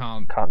character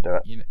can't do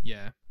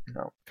it.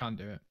 No, can't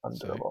do it.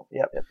 Undoable. So.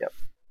 Yep.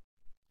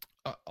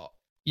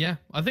 Yeah,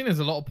 I think there's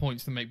a lot of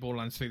points to make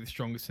Borderlands 3 the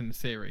strongest in the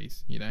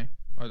series,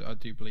 I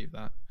do believe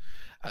that.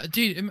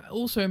 Dude,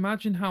 also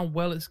imagine how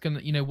well it's going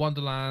to,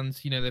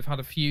 Wonderlands, they've had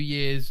a few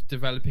years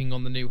developing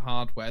on the new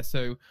hardware,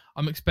 so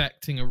I'm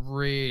expecting a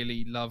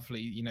really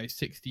lovely,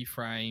 60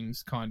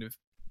 frames kind of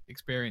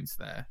experience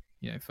there,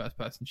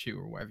 first-person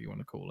shooter or whatever you want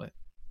to call it.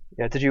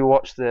 Yeah, did you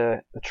watch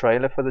the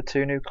trailer for the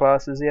 2 new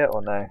classes yet,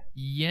 or no?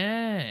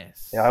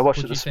 Yes. Yeah, I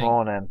watched it this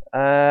morning.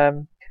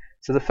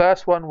 So the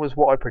first one was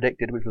what I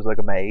predicted, which was like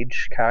a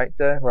mage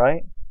character,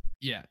 right?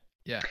 Yeah.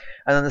 And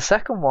then the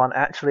second one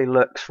actually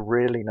looks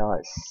really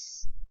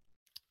nice.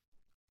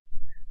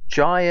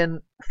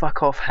 Giant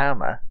fuck off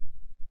hammer.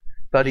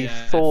 Bloody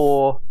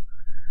Thor.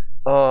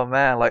 Oh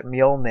man, like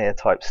Mjolnir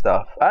type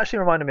stuff. It actually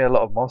reminded me a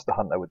lot of Monster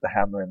Hunter with the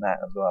hammer in that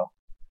as well.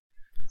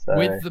 So,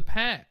 with the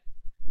pet.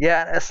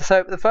 Yeah,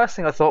 so the first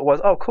thing I thought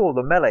was, oh cool,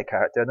 the melee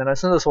character. And then as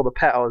soon as I saw the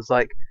pet, I was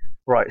like,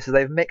 right, so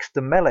they've mixed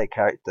the melee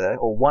character,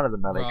 or one of the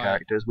melee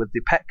characters, with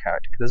the pet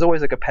character. There's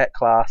always like a pet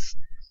class,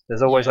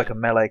 there's always like a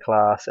melee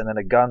class, and then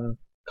a gun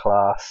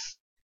class,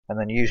 and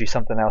then usually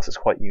something else that's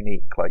quite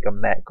unique, like a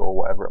mech or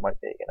whatever it might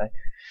be,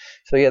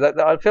 So yeah,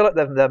 I feel like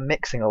they're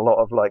mixing a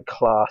lot of like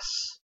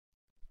class,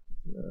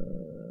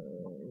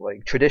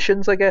 like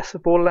traditions, I guess,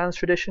 of Borderlands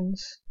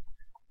traditions.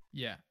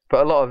 Yeah.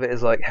 But a lot of it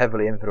is like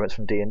heavily influenced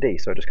from D&D,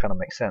 so it just kind of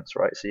makes sense,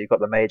 right? So you've got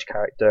the mage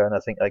character, and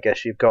I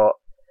guess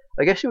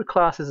you would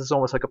class this as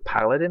almost like a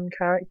paladin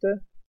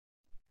character.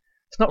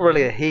 It's not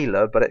really a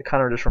healer, but it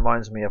kind of just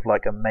reminds me of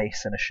like a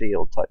mace and a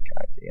shield type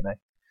character,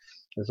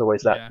 There's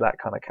always that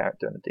kind of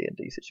character in a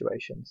D&D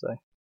situation. So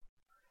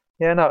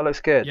yeah, no, it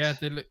looks good. Yeah,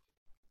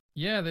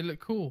 they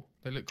look cool.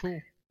 It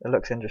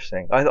looks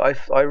interesting.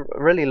 I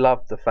really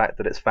love the fact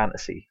that it's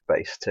fantasy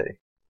based too.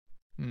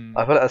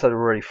 I feel like that's a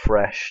really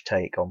fresh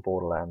take on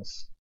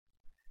Borderlands.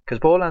 Because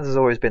Borderlands has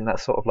always been that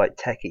sort of like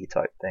techie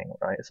type thing,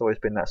 right? It's always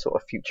been that sort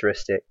of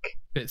futuristic,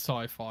 bit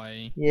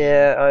sci-fi.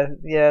 Yeah,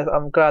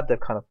 I'm glad they've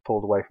kind of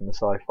pulled away from the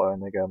sci-fi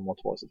and they're going more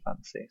towards the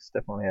fantasy. It's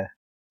definitely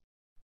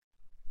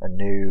a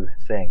new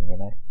thing,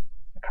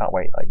 I can't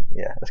wait.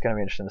 It's going to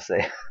be interesting to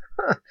see.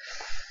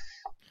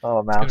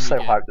 Oh man, I'm so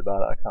hyped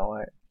about it. I can't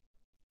wait.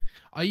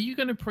 Are you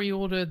going to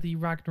pre-order the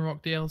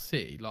Ragnarok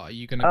DLC? Like, are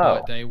you going to buy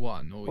it day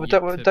one? Or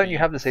don't you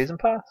have the season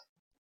pass?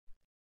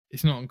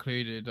 It's not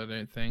included, I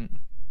don't think.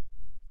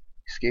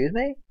 Excuse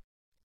me?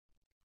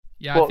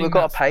 Yeah, what, we've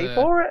got to pay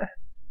for it?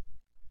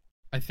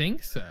 I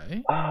think so.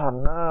 Oh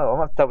no, I'm going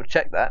to have to double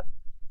check that.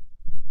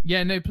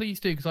 Yeah, no, please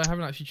do, because I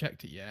haven't actually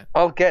checked it yet.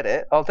 I'll get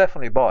it. I'll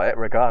definitely buy it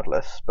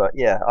regardless. But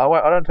yeah,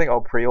 I don't think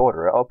I'll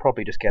pre-order it. I'll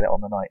probably just get it on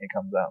the night it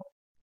comes out.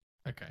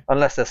 Okay.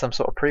 Unless there's some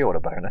sort of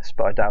pre-order bonus,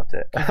 but I doubt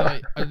it.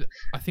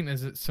 I think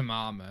there's some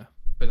armor,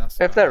 but that's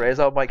if there is,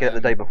 I might get it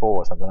the day before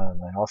or something. I don't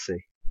know. I'll see.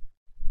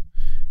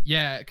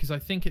 Yeah, because I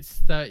think it's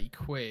 30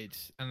 quid,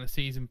 and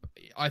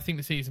I think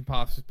the season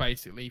pass was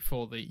basically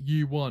for the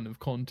U1 of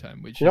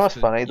content. Which what's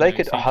funny? They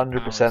could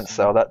 100%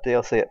 sell that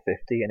DLC at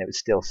 50, and it would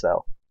still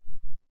sell.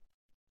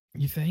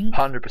 You think?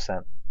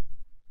 100%.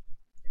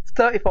 It's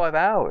 35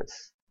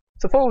 hours.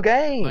 It's a full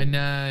game. I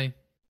know.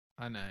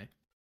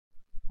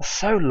 That's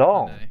so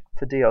long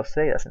for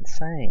DLC. That's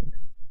insane.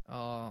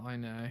 Oh, I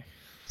know.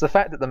 It's the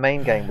fact that the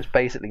main game was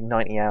basically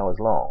 90 hours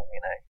long,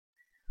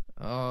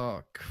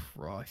 Oh,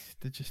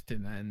 Christ. It just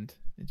didn't end.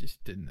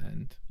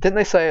 Didn't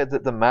they say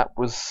that the map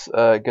was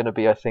going to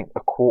be, I think, a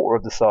quarter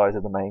of the size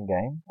of the main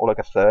game? Or like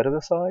a third of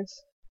the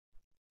size?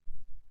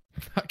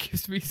 That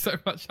gives me so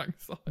much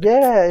anxiety.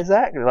 Yeah,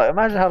 exactly. Like,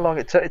 imagine how long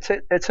it took.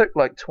 It took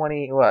like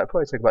 20... Well, it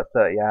probably took about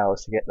 30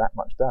 hours to get that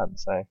much done.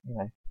 So,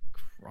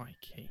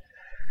 Crikey.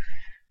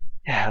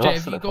 Yeah, Jay, lots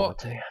have to you look forward got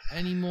to.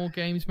 any more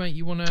games, mate?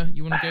 You wanna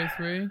go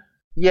through?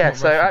 Yeah, Not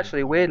so rushing actually,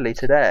 you, weirdly,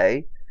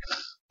 today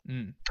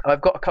Mm.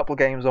 I've got a couple of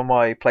games on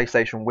my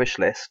PlayStation wish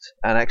list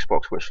and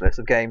Xbox wish list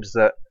of games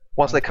that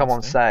once they come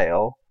on Fantastic.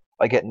 sale,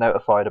 I get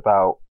notified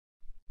about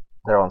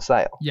they're on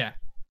sale. Yeah.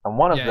 And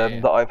one of Yeah, them yeah.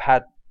 that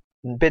I've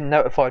been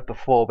notified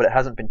before, but it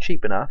hasn't been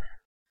cheap enough,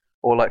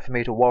 or like for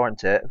me to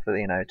warrant it for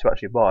to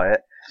actually buy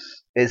it,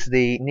 is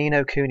the Ni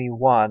no Kuni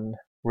 1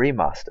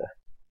 remaster,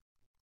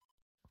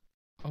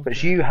 which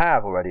Okay. you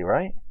have already,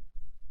 right?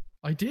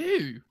 I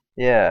do.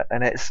 Yeah,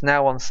 and it's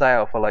now on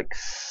sale for like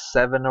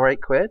 £7 or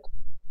 £8.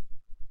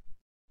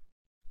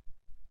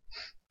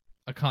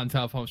 I can't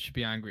tell if I should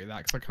be angry at that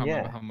because I can't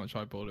remember Yeah, how much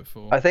I bought it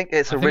for. I think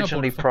it's I think I bought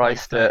originally it for like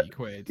priced at 30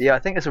 quid. yeah, I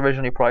think it's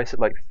originally priced at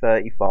like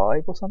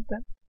 35 or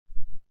something.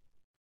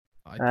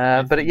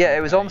 I But think I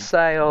it was on paid. Yeah.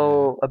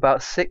 sale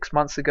about 6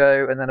 months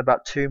ago, and then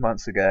about 2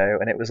 months ago,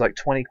 and it was like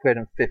 20 quid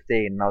and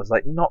 15, and I was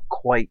like, not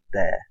quite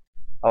there.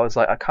 I was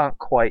like, I can't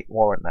quite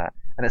warrant that,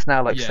 and it's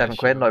now like Yeah, 7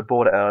 quid, and I sure.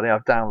 bought it early.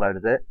 I've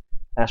downloaded it,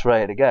 and it's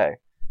ready to go.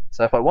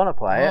 So if I want to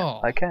play it,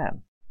 Oh. I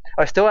can.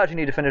 I still actually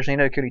need to finish Ni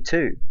no Kuni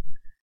 2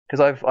 because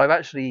I'm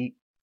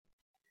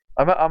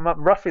at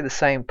roughly the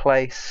same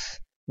place.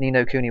 Ni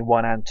no Kuni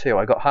 1 and 2.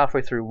 I got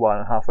halfway through 1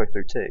 and halfway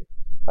through 2.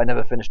 I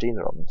never finished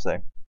either of them, so.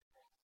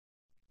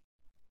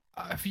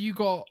 Have you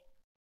got?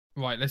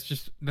 Right. Let's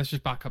just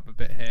back up a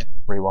bit here.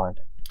 Rewind.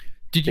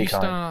 Did Be you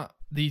kind. start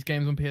these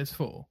games on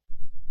PS4?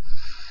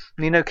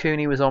 Ni no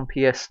Kuni was on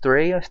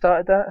PS3. I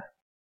started that.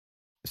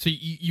 So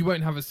you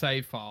won't have a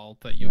save file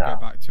that you'll No.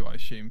 go back to, I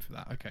assume, for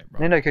that. Okay,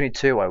 Ni right. no Kuni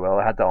 2 I will.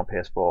 I had that on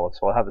PS4,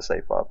 so I'll have a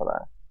save file for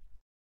that.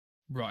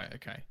 Right.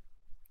 Okay.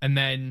 And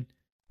then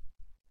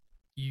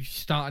you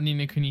started Ni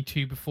no Kuni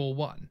 2 before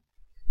 1.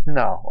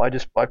 No,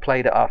 I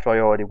played it after I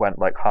already went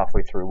like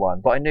halfway through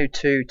 1, but I knew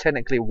 2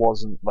 technically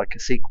wasn't like a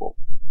sequel,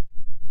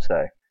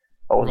 so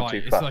I wasn't Right. too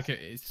It's fussed. like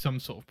it's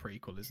some sort of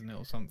prequel, isn't it,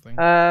 or something?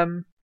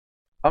 I'm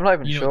not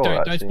even sure.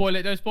 Don't spoil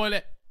it. Don't spoil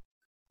it.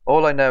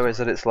 All I know is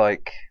that it's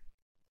like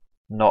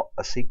not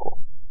a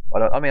sequel. I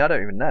don't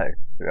even know,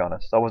 to be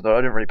honest. I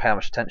didn't really pay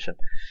much attention.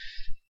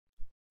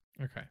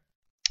 Okay.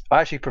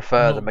 I actually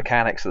prefer the No.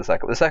 mechanics of the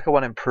second. The second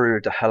one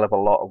improved a hell of a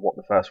lot of what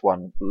the first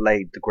one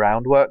laid the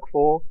groundwork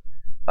for.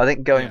 I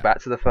think going Yeah. back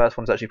to the first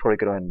one's actually probably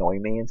going to annoy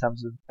me in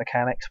terms of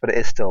mechanics, but it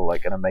is still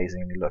like an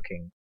amazingly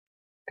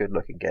good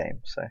looking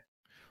game. So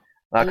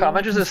I'm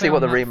interested to see what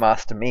the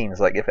remaster means.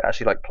 Like if it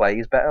actually like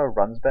plays better, or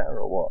runs better,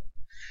 or what.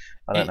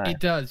 I don't know. It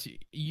does.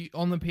 You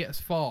on the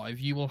PS5,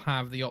 you will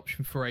have the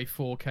option for a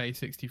 4K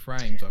 60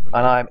 frames, I believe.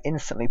 And I'm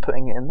instantly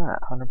putting it in that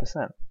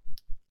 100%.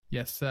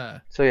 Yes, sir.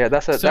 So yeah,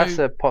 that's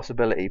a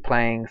possibility.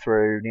 Playing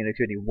through Ni no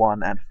Kuni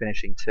 1 and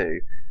finishing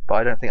 2, but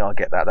I don't think I'll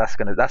get that.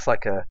 That's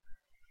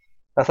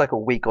like a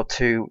week or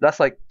two. That's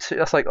like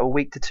a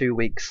week to 2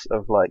 weeks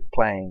of like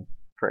playing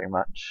pretty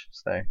much.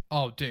 So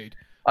Oh, dude.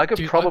 I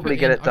could probably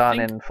get it done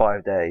in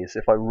 5 days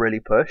if I really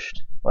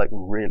pushed, like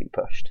really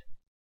pushed.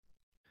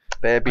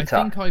 But it'd be tough.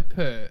 I think I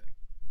put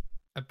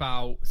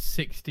about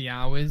 60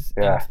 hours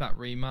Yeah. into that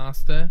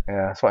remaster,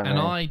 Yeah, that's what I mean.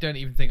 and I don't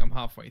even think I'm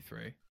halfway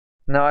through.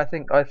 No, I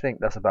think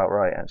that's about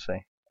right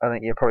actually. I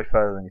think you're probably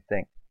further than you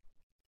think.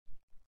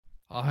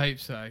 I hope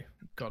so.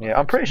 God, I Yeah, hope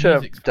I'm pretty so. sure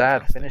Music's Dad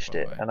fantastic, finished by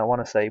the it, way. and I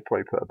want to say he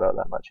probably put about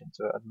that much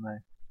into it. I don't know.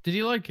 Did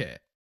you like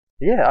it?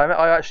 Yeah,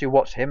 I actually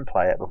watched him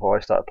play it before I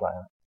started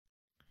playing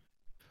it.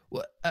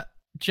 Well,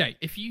 Jay,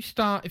 if you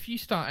start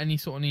any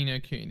sort of Ni no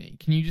Kuni,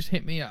 can you just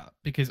hit me up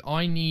because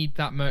I need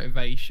that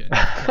motivation.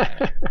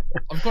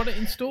 I've got it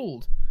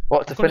installed.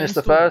 What, to finish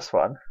the first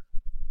one?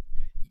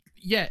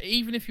 Yeah,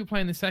 even if you're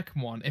playing the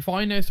second one, if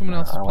I know someone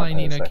else is playing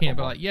Ni no Kuni, I'll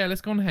be like, yeah,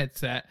 let's go on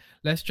headset,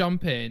 let's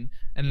jump in,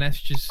 and let's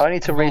just. I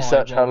need to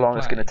research how long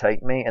it's going to play.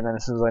 take me, and then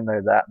as soon as I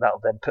know that,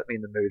 that'll then put me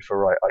in the mood for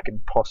right. I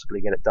can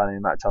possibly get it done in the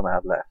amount of time I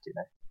have left. You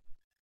know.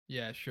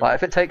 Yeah, sure. Like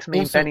if it takes me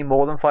Also- any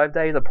more than 5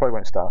 days, I probably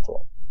won't start it.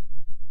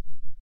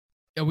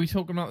 Are we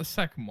talking about the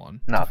second one?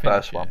 No, to finish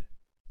first one it?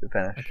 to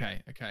finish.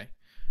 Okay.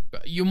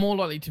 But you're more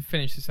likely to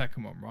finish the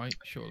second one, right?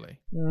 Surely.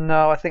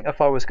 No, I think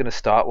if I was going to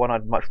start one,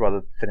 I'd much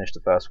rather finish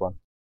the first one.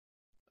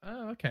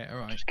 Oh, okay, all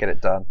right. Just get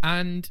it done.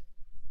 And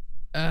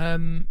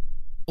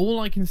all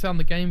I can say on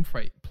the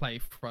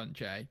gameplay front,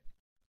 Jay,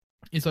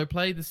 is I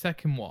played the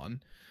second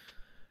one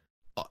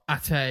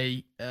at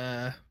a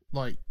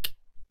like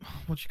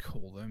what do you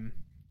call them?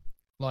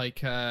 Like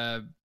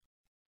where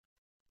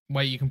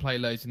you can play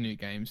loads of new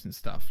games and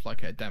stuff,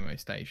 like at a demo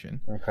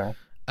station. Okay.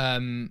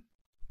 And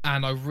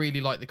I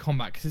really like the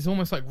combat because it's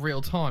almost like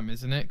real time,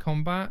 isn't it?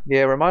 Combat.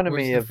 Yeah, it reminded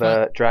Whereas me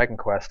the of Dragon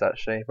Quest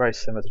actually. Very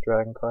similar to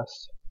Dragon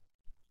Quest.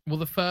 Well,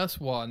 the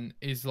first one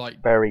is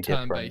like Very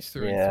turn-based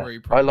different. through Yeah.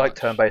 and through. I like much.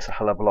 turn-based a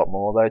hell of a lot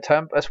more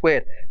though. That's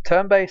weird.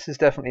 Turn-based is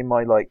definitely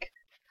my like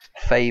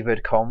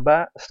favoured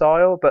combat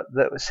style, but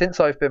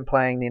since I've been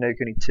playing Ni no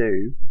Kuni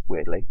 2,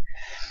 weirdly,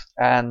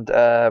 and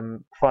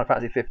Final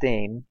Fantasy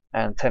 15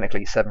 and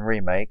technically 7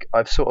 Remake,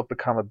 I've sort of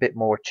become a bit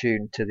more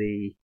attuned to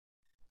the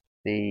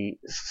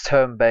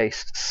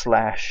turn-based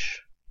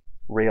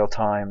 /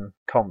 real-time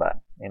combat.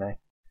 You know,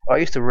 I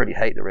used to really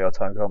hate the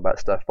real-time combat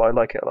stuff, but I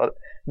like it a lot.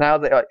 Now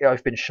that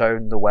I've been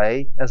shown the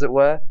way, as it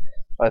were,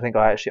 I think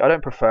I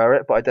don't prefer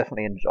it, but I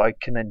definitely I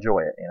can enjoy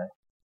it.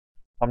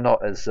 I'm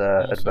not as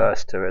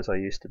adverse to it as I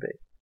used to be.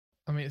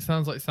 I mean, it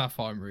sounds like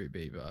Sapphire and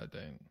Ruby, but I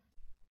don't.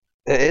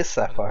 It is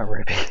Sapphire and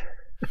Ruby.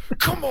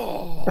 Come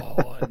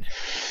on!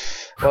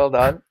 Well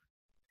done.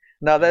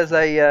 Now there's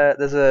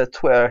a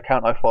Twitter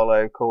account I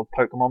follow called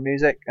Pokemon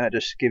Music, and it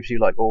just gives you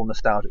like all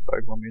nostalgic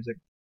Pokemon music.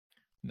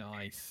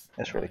 Nice.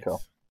 It's really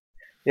cool.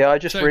 Yeah, I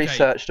just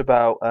researched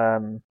about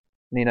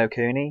Ni no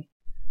Kuni.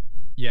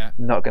 Yeah.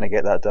 Not going to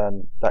get that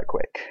done that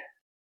quick.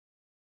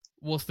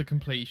 What's the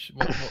completion?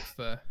 What's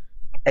the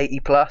 80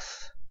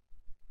 plus?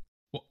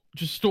 What?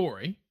 Just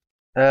story?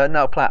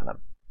 No, platinum.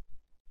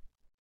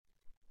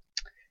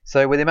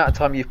 So with the amount of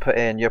time you've put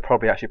in, you're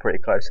probably actually pretty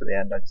close to the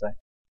end, I'd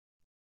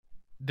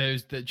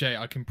say. Jay,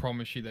 I can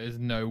promise you there's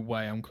no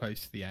way I'm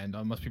close to the end.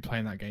 I must be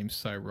playing that game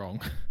so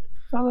wrong.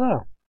 I don't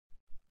know.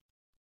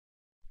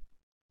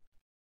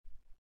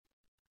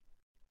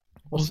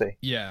 We'll see.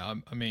 Yeah,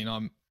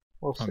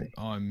 We'll see.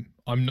 I'm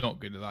not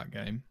good at that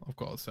game, I've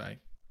got to say.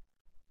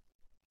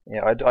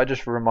 Yeah, I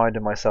just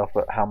reminded myself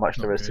about how much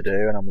there is to do,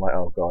 and I'm like,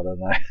 oh god, I don't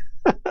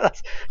know.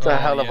 That's a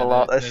hell of a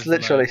lot. There's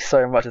literally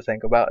so much to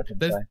think about. It's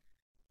insane.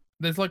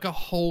 There's like a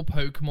whole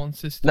Pokemon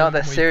system. No,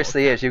 there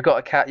seriously is. You've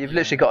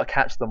literally got to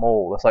catch them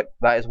all. It's like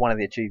that is one of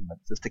the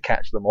achievements, is to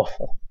catch them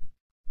all.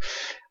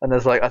 And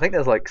I think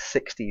there's like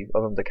 60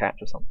 of them to catch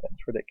or something.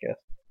 It's ridiculous.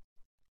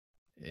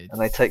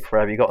 And they take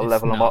forever. You got to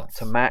level them up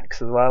to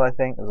max as well. I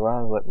think as well.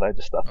 There's like loads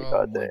of stuff you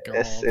got to do.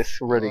 It's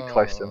really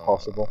close to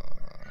impossible.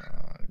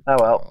 Oh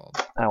well.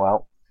 God. Oh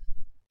well.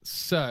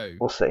 So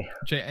we'll see.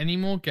 Jay, any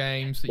more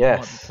games that you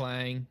might be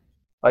playing?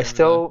 I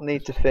still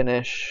need to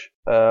finish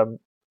the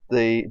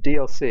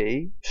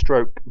DLC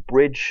 /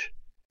 bridge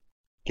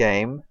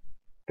game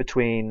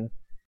between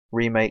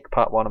Remake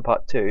Part 1 and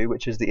Part 2,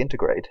 which is the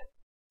Intergrade.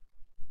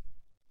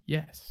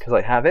 Yes. Because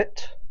I have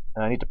it,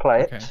 and I need to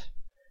play it.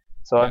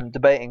 So I'm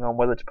debating on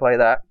whether to play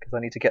that, because I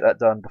need to get that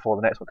done before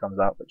the next one comes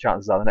out. But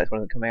chances are the next one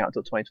isn't coming out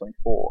until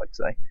 2024, I'd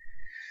say.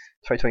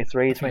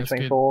 2023,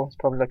 2024 is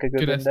probably like a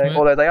good window. Estimate.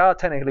 Although they are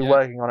technically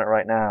working on it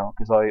right now,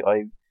 because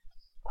I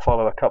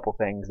follow a couple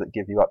things that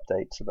give you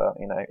updates about,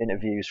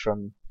 interviews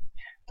from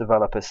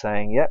developers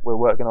saying, yeah, we're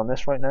working on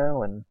this right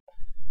now and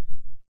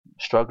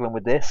struggling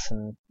with this.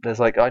 And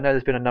I know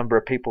there's been a number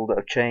of people that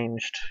have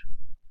changed,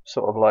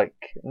 sort of like,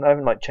 not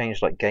even like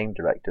changed like game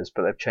directors,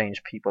 but they've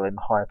changed people in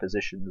higher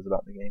positions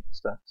about the game and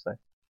stuff. So,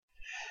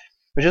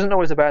 which isn't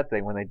always a bad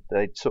thing when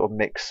they sort of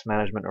mix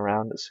management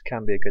around. It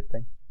can be a good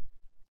thing.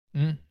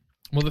 Mm.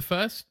 Well, the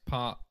first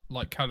part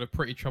had a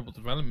pretty troubled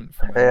development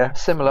from it. Yeah,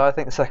 similar. I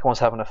think the second one's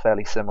having a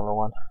fairly similar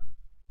one.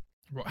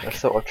 Right. They're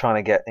sort of trying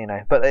to get,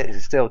 but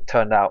it still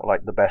turned out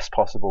like the best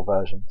possible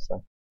version.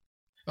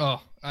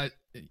 So.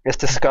 It's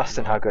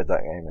disgusting how good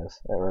that game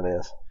is. It really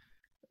is.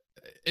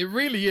 It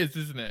really is,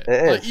 isn't it?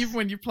 It is. Even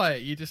when you play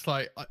it, you're just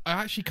like, I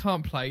actually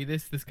can't play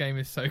this. This game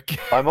is so good.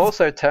 I'm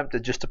also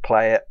tempted just to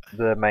play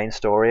the main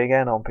story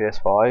again on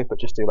PS5, but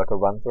just do like a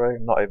run through,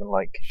 not even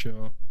like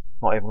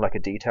a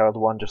detailed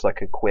one, just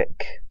like a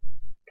quick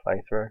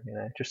playthrough,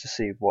 just to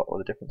see what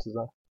the differences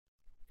are.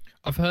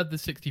 I've heard the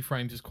 60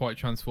 frames is quite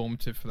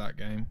transformative for that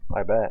game.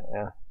 I bet,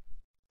 yeah.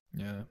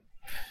 Yeah.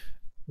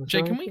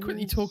 Jay, can we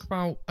quickly talk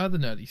about other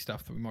nerdy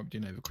stuff that we might be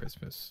doing over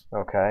Christmas?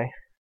 Okay,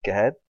 go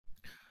ahead.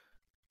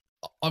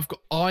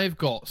 I've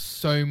got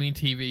so many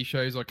TV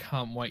shows I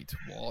can't wait to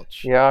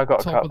watch. Yeah, I got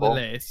a couple. Top of the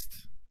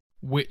list,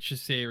 Witcher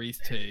Series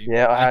 2.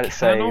 Yeah, I had it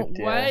saved.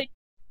 Wait.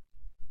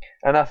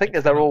 And I think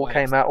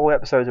all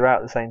episodes are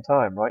out at the same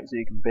time, right? So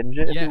you can binge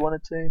it if you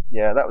wanted to.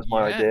 Yeah, that was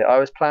my idea. I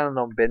was planning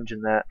on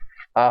binging that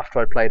after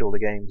I played all the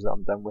games that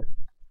I'm done with.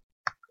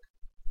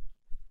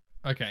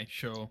 Okay,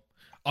 sure.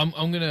 I'm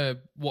gonna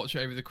watch it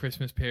over the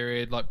Christmas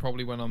period, like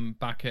probably when I'm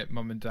back at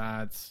Mum and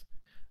Dad's.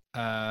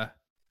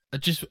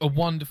 Just a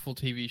wonderful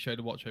TV show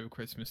to watch over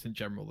Christmas in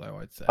general, though,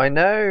 I'd say. I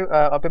know.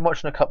 I've been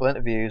watching a couple of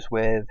interviews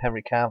with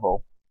Henry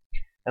Cavill,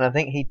 and I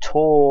think he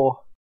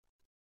tore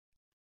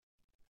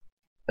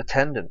a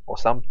tendon or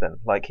something.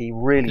 Like he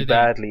really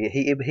badly.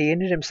 He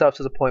injured himself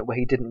to the point where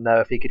he didn't know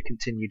if he could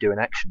continue doing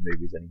action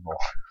movies anymore.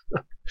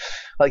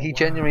 Like he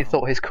genuinely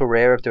thought his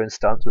career of doing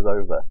stunts was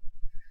over.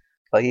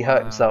 Like he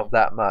hurt himself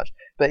that much,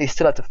 but he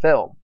still had to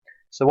film.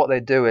 So what they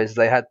do is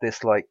they had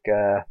this like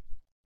I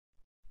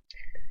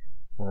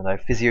don't know,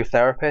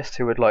 physiotherapist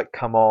who would like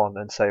come on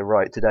and say,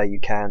 right, today you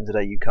can,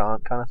 today you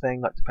can't, kind of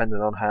thing, like depending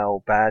on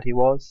how bad he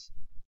was.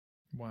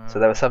 Wow. So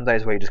there were some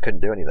days where he just couldn't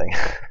do anything.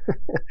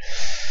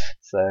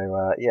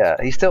 So yeah,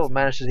 he still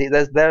managed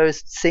to.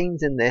 There's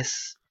scenes in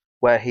this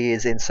where he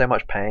is in so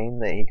much pain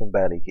that he can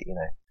barely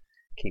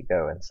keep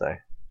going. So,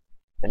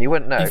 and you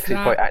wouldn't know because he's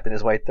quite acting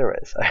his way through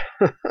it. So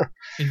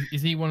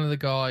is he one of the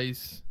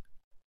guys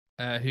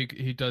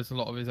who does a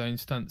lot of his own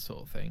stunts,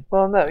 sort of thing?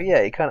 Well, no,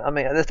 yeah, he kind of. I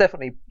mean,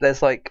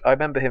 there's like I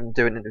remember him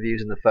doing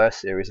interviews in the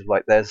first series of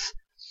like there's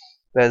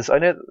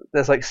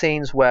like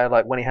scenes where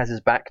like when he has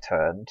his back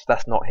turned,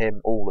 that's not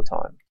him all the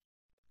time.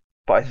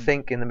 But I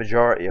think in the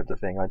majority of the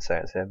thing, I'd say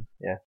it's him.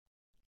 Yeah.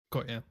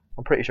 Got you.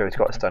 I'm pretty sure he's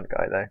got a stunt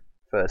guy though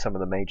for some of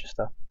the major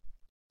stuff.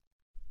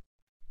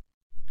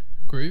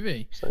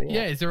 Groovy. So,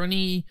 yeah. Is there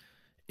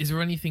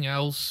anything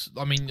else?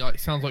 I mean, like, it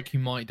sounds like you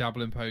might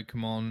dabble in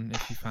Pokemon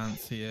if you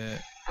fancy it.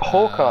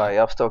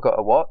 Hawkeye, I've still got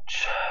to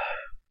watch.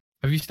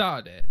 Have you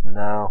started it?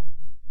 No.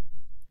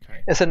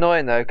 Okay. It's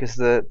annoying though because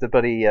the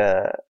bloody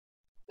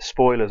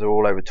spoilers are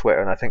all over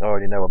Twitter, and I think I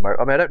already know what.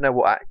 I mean, I don't know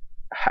what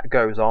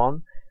goes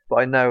on, but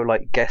I know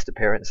like guest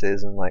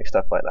appearances and like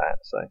stuff like that.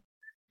 So,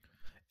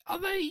 are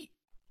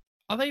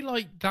they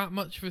like that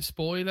much of a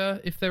spoiler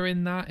if they're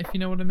in that? If you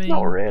know what I mean?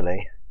 Not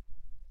really.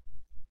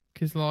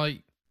 Because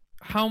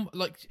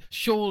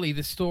surely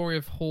the story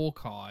of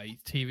Hawkeye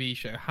TV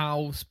show,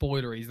 how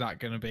spoilery is that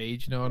going to be?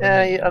 Do you know what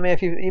I mean? Yeah, I mean,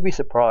 if you'd be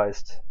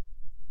surprised.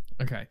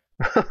 Okay.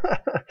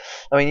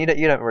 I mean, you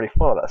don't really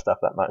follow that stuff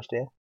that much, do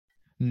you?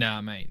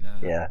 Nah, mate. Nah.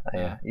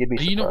 Yeah. You'd be.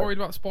 Are you not worried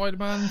about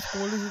Spider-Man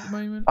spoilers at the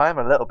moment? I am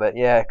a little bit,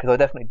 yeah, because I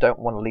definitely don't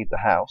want to leave the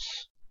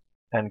house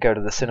and go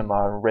to the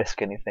cinema and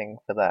risk anything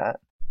for that.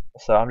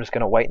 So I'm just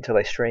going to wait until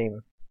they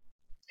stream.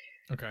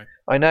 Okay.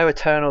 I know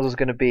Eternals is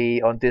going to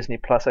be on Disney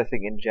Plus, I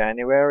think, in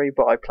January,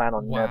 but I plan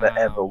on never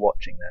ever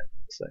watching that.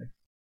 So.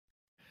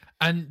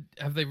 And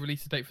have they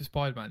released a date for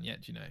Spider-Man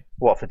yet? Do you know?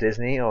 What, for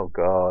Disney? Oh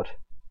God,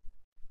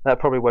 that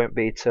probably won't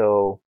be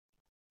till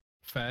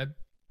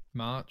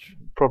March.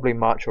 Probably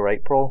March or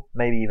April,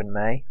 maybe even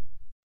May.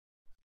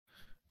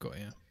 Got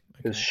you.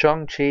 Because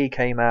Shang-Chi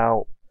came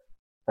out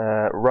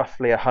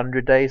roughly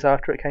 100 days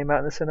after it came out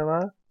in the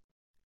cinema.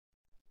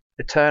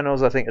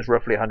 Eternals, I think, is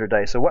roughly 100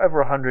 days. So whatever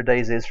 100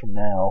 days is from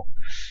now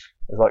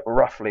is like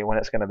roughly when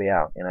it's going to be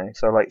out, you know.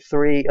 So like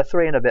three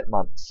and a bit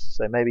months.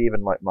 So maybe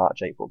even like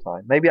March, April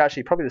time. Maybe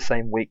actually probably the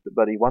same week that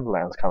bloody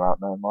Wonderland's come out.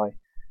 Now, my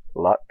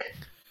luck.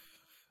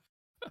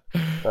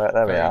 But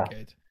there we are.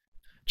 Good.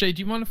 Jay,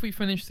 do you mind if we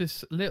finish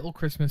this little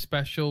Christmas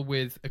special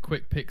with a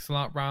quick pixel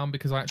art round,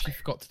 because I actually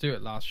forgot to do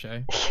it last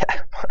show?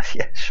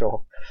 Yeah,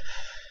 sure.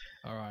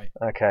 All right.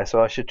 Okay,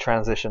 so I should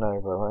transition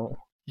over, right?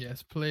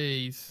 Yes,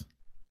 please.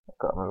 I've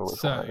got to remember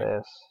which one it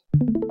is.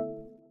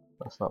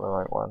 That's not the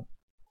right one.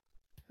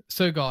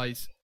 So,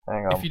 guys,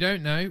 hang on. If you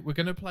don't know, we're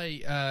going to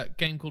play a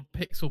game called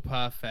Pixel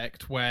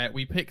Perfect, where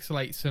we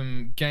pixelate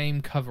some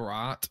game cover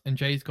art, and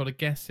Jay's got to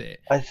guess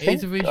it.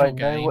 It's a visual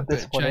game,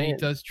 but Jay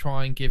does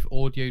try and give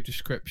audio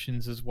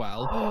descriptions as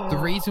well. The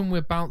reason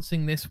we're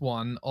bouncing this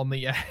one on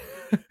the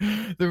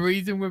the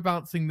reason we're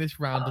bouncing this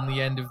round on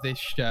the end of this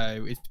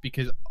show is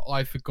because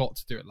I forgot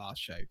to do it last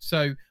show.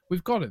 So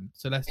we've got him.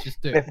 So let's just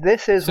do it. If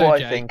this is what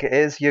Jay, I think it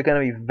is, you're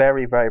going to be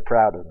very, very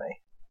proud of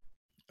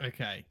me.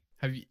 Okay.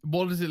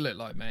 What does it look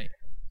like, mate?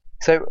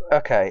 So,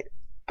 okay,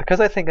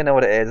 because I think I know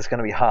what it is, it's going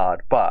to be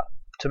hard, but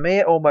to me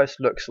it almost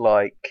looks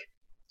like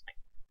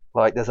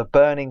there's a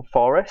burning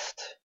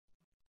forest,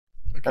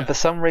 and for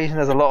some reason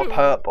there's a lot of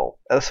purple,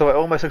 so it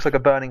almost looks like a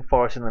burning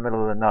forest in the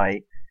middle of the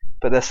night,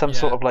 but there's some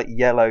sort of like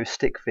yellow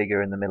stick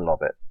figure in the middle of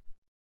it,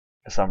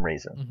 for some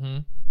reason. Mm-hmm.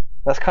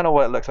 That's kind of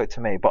what it looks like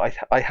to me, but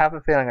I have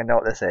a feeling I know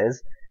what this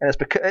is, and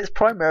it's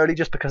primarily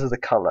just because of the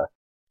colour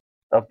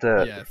of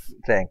the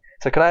thing.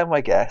 So can I have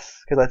my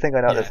guess? Because I think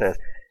I know what this is.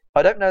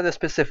 I don't know the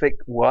specific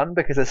one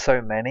because there's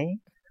so many.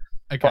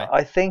 Okay. But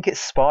I think it's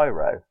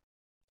Spyro.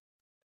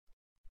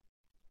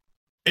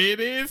 It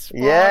is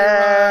Spyro!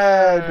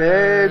 Yeah,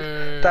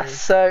 dude. That's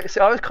so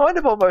I was kind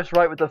of almost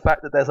right with the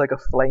fact that there's like a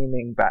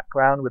flaming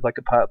background with like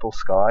a purple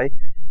sky.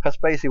 That's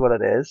basically what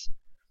it is.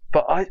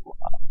 But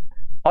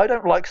I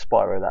don't like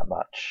Spyro that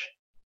much.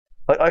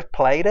 Like, I've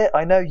played it.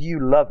 I know you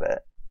love it.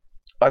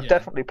 I've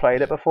definitely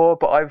played it before,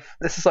 but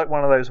this is like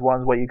one of those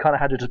ones where you kind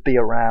of had to just be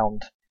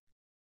around.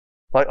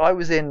 Like, I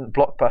was in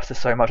Blockbuster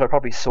so much, I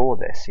probably saw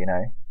this, you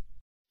know?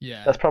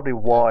 Yeah. That's probably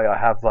why I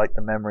have, like,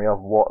 the memory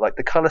of what, like,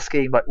 the colour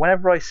scheme. Like,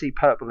 whenever I see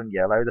purple and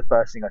yellow, the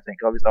first thing I think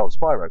of is,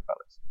 Spyro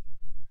colours.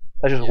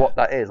 That's just what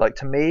that is. Like,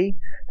 to me,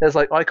 there's,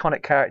 like,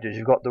 iconic characters.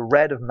 You've got the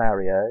red of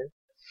Mario.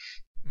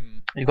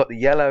 You've got the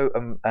yellow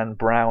and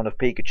brown of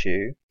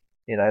Pikachu.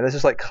 You know, there's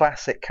just, like,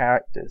 classic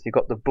characters. You've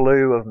got the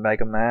blue of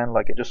Mega Man.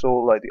 Like, it just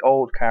all, like, the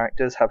old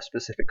characters have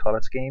specific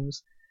colour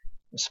schemes.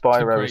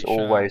 Spyro is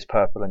always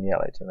purple and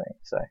yellow to me,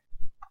 so...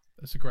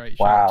 That's a great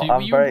show. Wow, I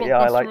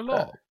like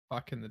that.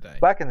 Back in the day.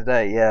 Back in the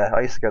day, yeah,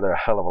 I used to go there a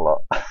hell of a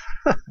lot.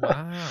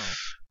 Wow.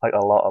 Like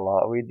a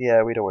lot.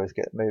 We'd always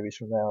get movies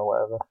from there or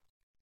whatever.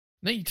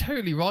 No, you're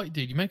totally right,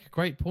 dude. You make a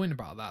great point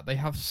about that. They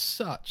have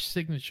such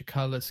signature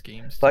color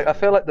schemes. Like, I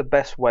feel like the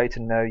best way to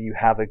know you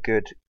have a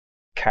good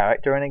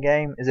character in a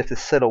game is if the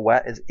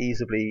silhouette is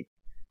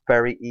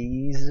very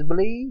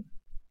easily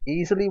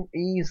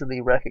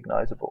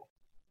recognizable.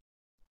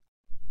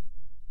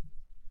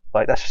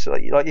 Like, that's just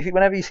like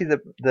whenever you see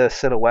the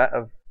silhouette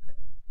of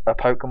a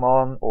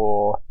Pokemon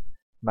or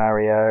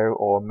Mario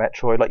or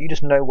Metroid, like, you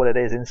just know what it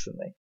is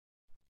instantly.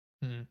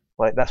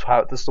 Like, that's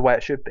the way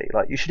it should be.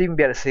 Like, you should even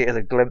be able to see it as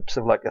a glimpse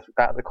of, like,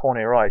 out of the corner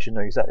of your eye. You should know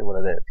exactly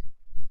what it is.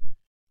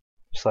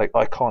 It's like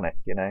iconic,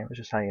 you know. It's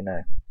just how you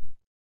know.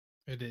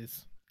 It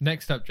is.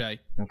 Next up,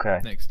 Jay.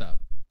 Okay. Next up.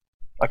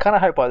 I kind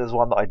of hope there's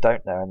one that I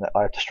don't know and that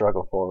I have to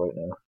struggle for right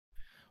now.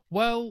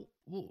 Well,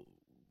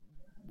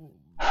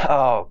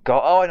 Oh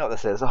god! Oh, I know what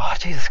this is. Oh,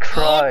 Jesus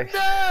Christ!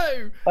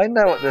 Oh no! I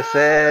know what this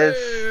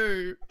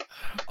is.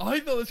 I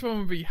thought this one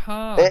would be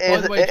hard. It By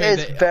is. the way, It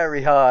is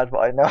very hard, but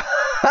I know.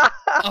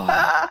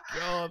 Oh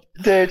god,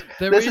 Dude,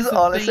 this is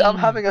honestly. I'm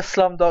having a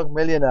Slumdog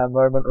Millionaire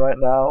moment right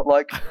now.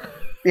 Like,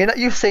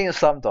 you've seen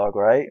Slumdog,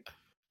 right?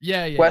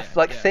 Yeah. Where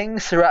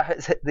things throughout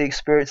the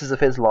experiences of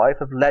his life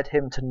have led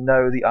him to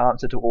know the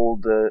answer to all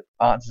the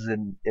answers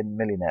in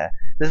Millionaire.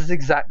 This is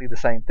exactly the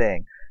same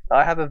thing.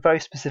 I have a very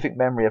specific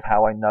memory of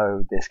how I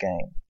know this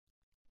game.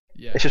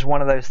 Yeah. It's just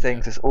one of those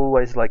things that's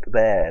always like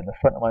there in the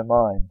front of my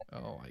mind.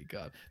 Oh my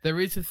god. There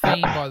is a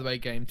theme, by the way,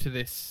 game to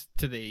these.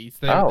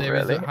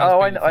 Really?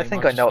 I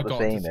think I know what the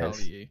theme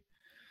is.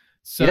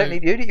 So, you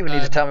don't even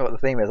need to tell me what the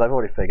theme is. I've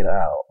already figured it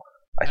out.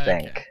 I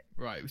think.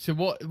 Right. So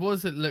what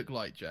does it look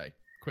like, Jay?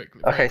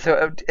 Quickly. Okay.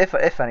 So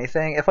if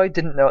anything, if I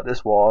didn't know what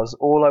this was,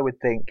 all I would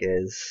think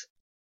is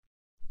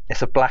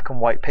it's a black and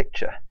white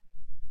picture.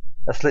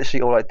 That's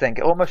literally all I think.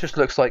 It almost just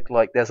looks like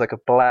there's like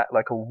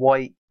a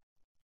white,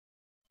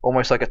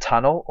 almost like a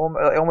tunnel.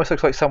 It almost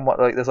looks like somewhat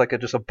like there's like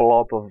just a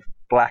blob of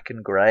black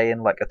and grey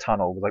and like a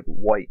tunnel with like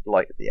white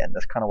light at the end.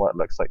 That's kind of what it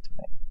looks like to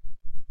me.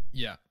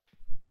 Yeah.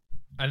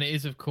 And it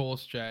is, of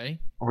course, Jay.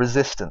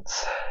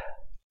 Resistance.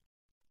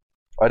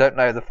 I don't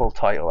know the full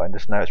title. I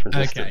just know it's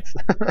Resistance.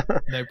 Okay.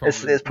 No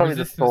problem. It's probably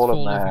the Fall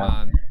of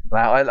Man.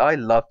 Now, I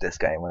loved this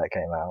game when it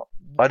came out.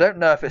 I don't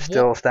know if it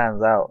still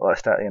stands out,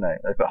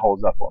 if it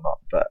holds up or not.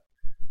 But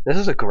this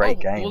is a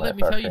great game. Well, let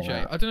me tell you,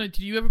 Jay. I don't know.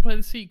 Did you ever play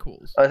the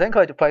sequels? I think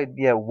I played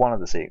one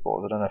of the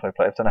sequels. I don't know if I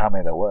played. I don't know how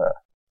many there were.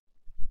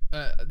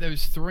 There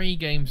was 3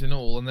 games in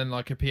all, and then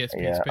like a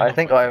PSP. Yeah, I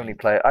think I only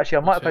played. Actually,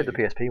 I might have played the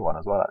PSP one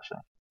as well. Actually.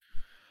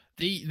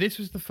 This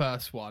was the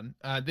first one.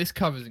 This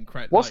covers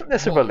incredible. Wasn't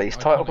this a release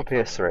title for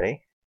PS3?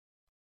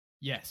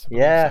 Yes.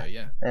 Yeah.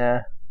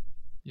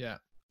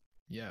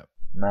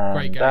 Man,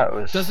 great game. That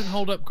was... Doesn't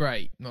hold up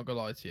great. Not gonna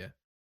lie to you.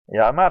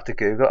 Yeah, I might have to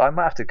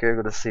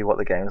Google to see what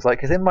the game is like.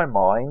 Because in my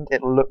mind,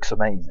 it looks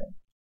amazing.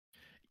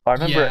 I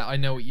remember. Yeah, I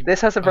know what you mean.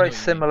 This has a very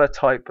similar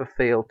type of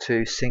feel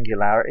to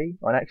Singularity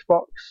on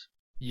Xbox.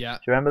 Yeah. Do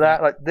you remember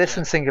that? Like this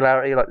and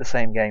Singularity are like the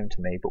same game to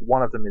me, but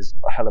one of them is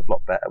a hell of a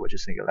lot better, which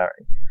is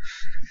Singularity.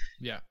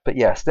 Yeah. But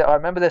yes, I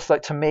remember this.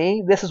 Like to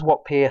me, this is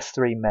what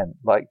PS3 meant.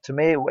 Like to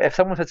me, if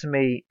someone said to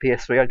me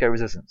PS3, I'd go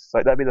Resistance.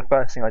 Like that'd be the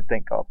first thing I'd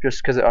think of,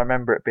 just because I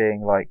remember it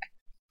being like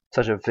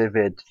such a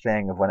vivid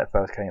thing of when it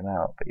first came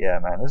out. But yeah,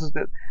 man, this is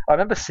good. I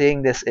remember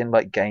seeing this in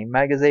like game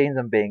magazines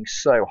and being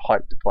so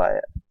hyped to play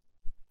it.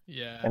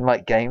 Yeah. And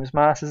like Games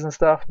Masters and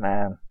stuff,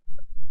 man.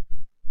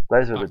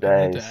 Those were the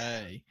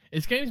days.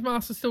 Is Games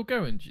Master still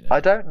going? Do you know? I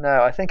don't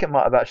know. I think it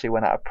might have actually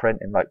went out of print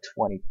in like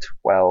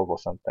 2012 or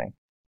something.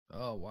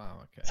 Oh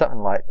wow, okay. Something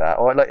like that,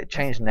 or like it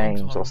changed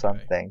names or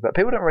something. But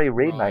people don't really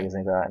read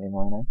magazines like that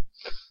anymore, you know.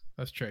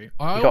 That's true. You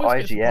got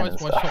IGN and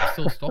stuff. Why shops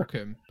still stock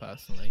them,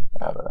 personally.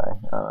 I don't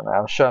know.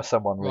 I'm sure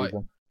someone reads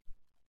them.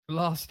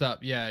 Last up,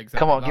 yeah, exactly.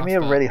 Come on, give me a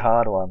really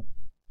hard one.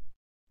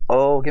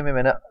 Oh, give me a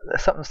minute.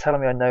 Something's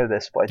telling me I know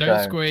this, but I don't.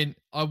 Don't squint.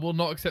 I will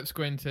not accept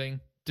squinting.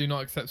 Do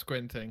not accept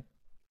squinting.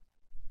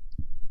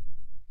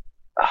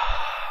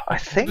 I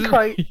think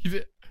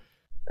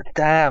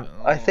Damn,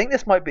 I think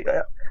this might be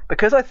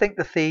because I think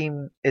the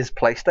theme is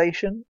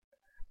PlayStation.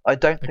 I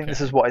don't think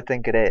this is what I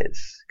think it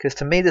is. Because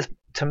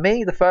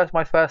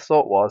my first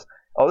thought was,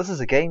 oh, this is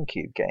a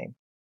GameCube game.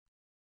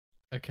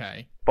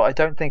 Okay. But I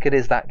don't think it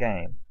is that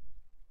game.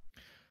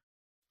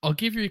 I'll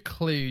give you a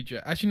clue.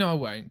 Actually, no, I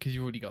won't, because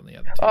you've already got the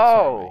other two.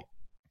 Oh.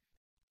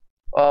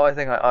 Oh, I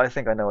think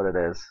I know what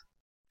it is.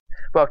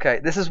 But okay,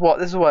 this is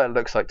what it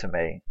looks like to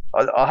me.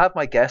 I'll have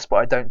my guess, but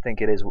I don't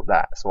think it is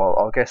that. So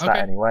I'll guess that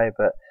anyway.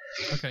 But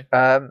okay.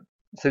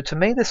 So to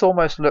me, this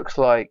almost looks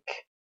like,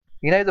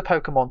 you know, the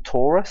Pokemon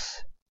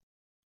Taurus.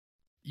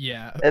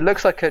 Yeah. It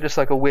looks like just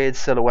like a weird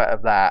silhouette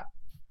of that.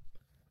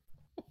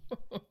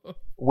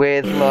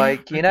 With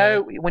like, you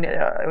know,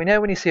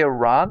 when you see a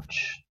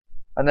ranch,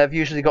 and they've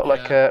usually got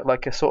like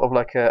a sort of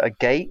like a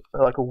gate,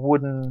 like a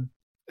wooden.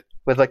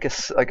 With like a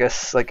sign,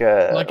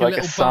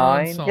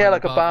 yeah,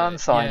 like a barn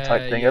sign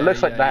type thing. It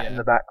looks like that in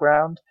the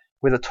background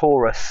with a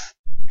Taurus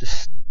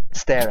just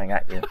staring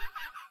at you.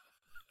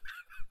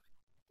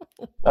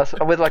 That's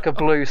with like a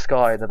blue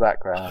sky in the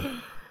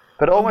background,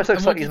 but it almost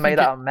looks like he's made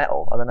out of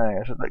metal. I don't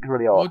know. It looks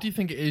really odd. What do you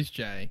think it is,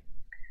 Jay?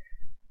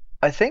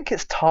 I think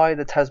it's Ty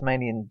the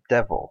Tasmanian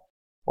Devil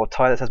or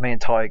Ty the Tasmanian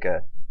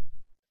Tiger.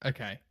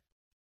 Okay.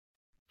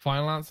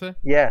 Final answer?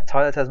 Yeah,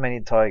 Ty the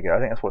Tasmanian Tiger. I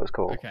think that's what it's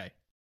called. Okay.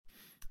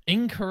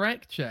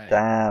 Incorrect, Jay.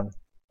 Damn.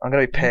 I'm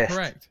going to be pissed.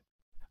 Incorrect.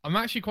 I'm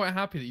actually quite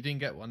happy that you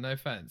didn't get one, no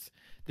offense.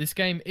 This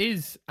game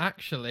is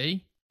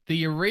actually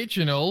the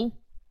original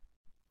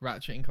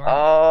Ratchet and Clank.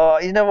 Oh,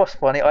 you know what's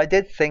funny? I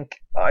did think,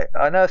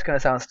 I know it's going to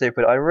sound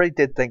stupid, I really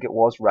did think it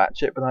was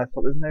Ratchet, but then I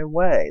thought there's no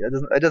way.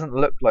 It doesn't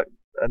look like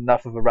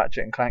enough of a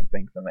Ratchet and Clank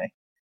thing for me.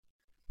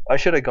 I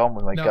should have gone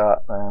with my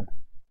gut, man.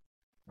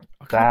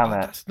 Damn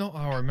it. That's not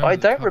how I remember. I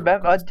don't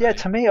remember.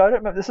 To me, I don't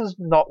remember. This is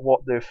not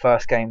what the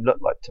first game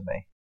looked like to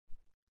me.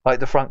 Like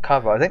the front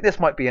cover. I think this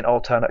might be an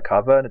alternate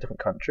cover in a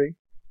different country.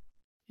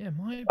 Yeah, it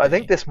might be. I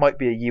think this might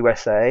be a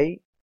USA.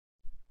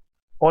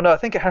 Well, no, I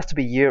think it has to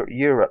be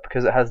Europe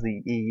because it has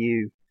the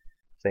EU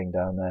thing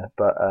down there.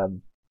 But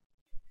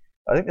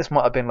I think this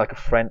might have been like a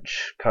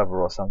French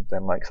cover or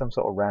something, like some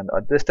sort of random.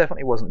 This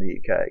definitely wasn't the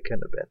UK. It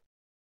couldn't have been.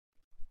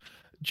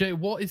 Jay,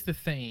 what is the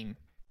theme?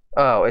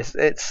 Oh, it's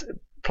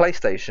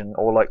PlayStation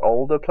or like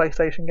older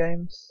PlayStation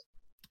games.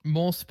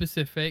 More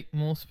specific.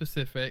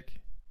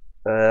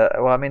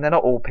 Well, I mean, they're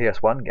not all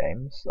PS1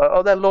 games.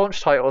 Oh, they're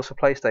launch titles for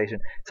PlayStation.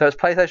 So it's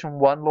PlayStation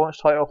 1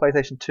 launch title,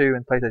 PlayStation 2,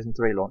 and PlayStation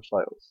 3 launch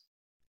titles.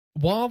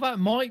 While that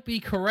might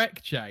be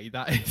correct, Jay,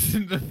 that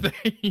isn't the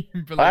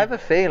theme. I have a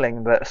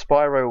feeling that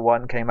Spyro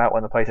 1 came out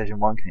when the PlayStation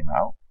 1 came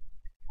out.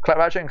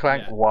 Ratchet and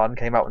Clank 1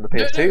 came out when the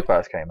PS2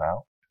 first came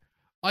out.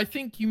 I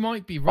think you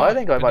might be right. I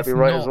think I might be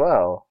right as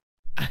well.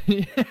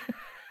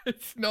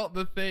 It's not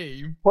the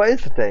theme. What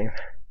is the theme?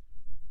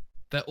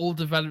 They're all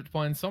developed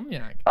by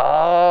Insomniac.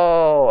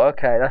 Oh,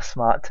 okay, that's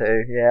smart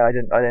too. Yeah, I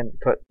didn't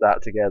put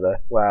that together.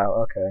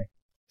 Wow, okay.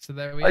 So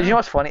there we are. You know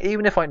what's funny?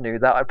 Even if I knew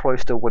that, I probably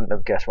still wouldn't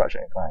have guessed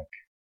Ratchet and Clank,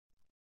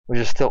 which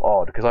is still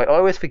odd because I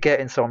always forget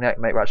Insomniac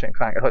make Ratchet and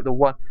Clank. It's like the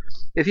one.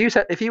 If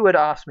you had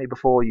asked me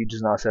before you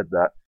just now said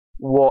that,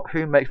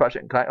 who makes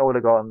Ratchet and Clank, I would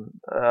have gone,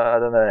 I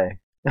don't know.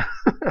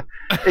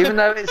 Even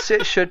though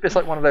it should be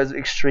like one of those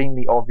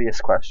extremely obvious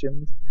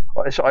questions,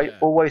 I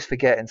always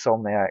forget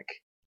Insomniac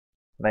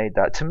made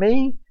that. To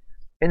me,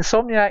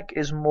 Insomniac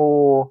is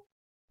more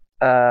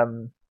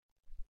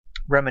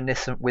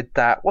reminiscent with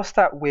that. What's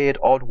that weird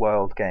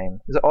Oddworld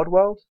game? Is it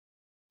Oddworld?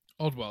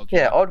 Oddworld.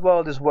 Yeah,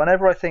 Oddworld is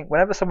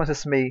whenever someone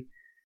says to me,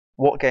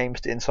 "What games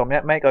did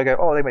Insomniac make?" I go,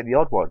 "Oh, they made the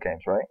Oddworld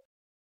games, right?"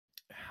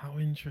 How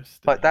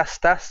interesting. Like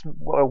that's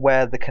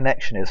where the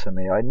connection is for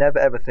me. I never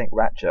ever think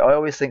Ratchet. I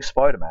always think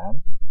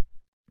Spider-Man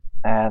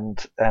and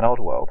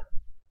Oddworld.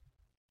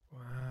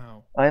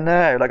 Wow. I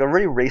know, like a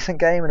really recent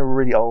game and a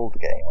really old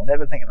game. I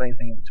never think of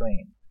anything in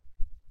between.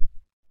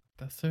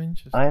 That's so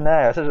interesting. I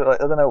know. I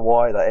don't know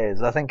why that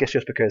is. I think it's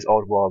just because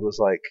Oddworld was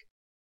like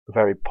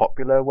very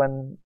popular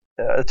when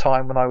at a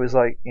time when I was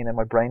like,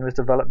 my brain was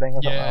developing.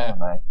 I don't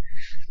know.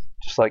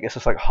 It's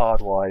just like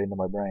hardwired into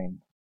my brain.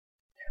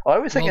 I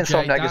always think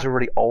Insomniac is a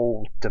really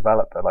old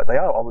developer. Like they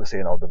are obviously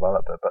an old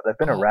developer, but they've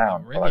been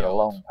around for like a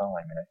long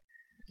time.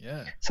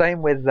 Yeah.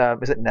 Same with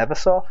is it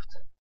Neversoft?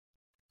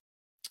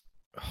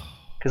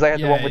 Because they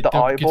had the one with the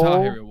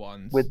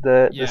eyeball with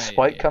the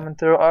spike coming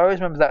through. I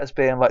always remember that as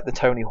being like the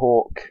Tony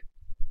Hawk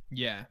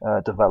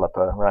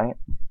developer, right?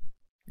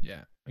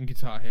 Yeah, and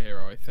Guitar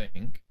Hero, I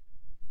think.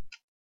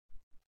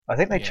 I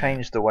think they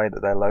changed the way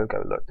that their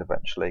logo looked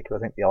eventually because I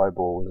think the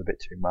eyeball was a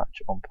bit too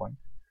much at one point.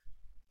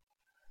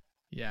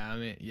 Yeah, I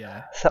mean,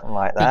 yeah. Something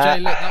like that. But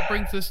Jay, look, that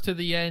brings us to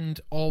the end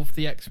of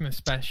the Xmas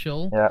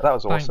special. Yeah, that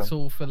was awesome. Thanks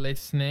all for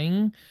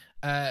listening.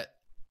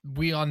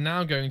 We are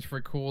now going to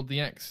record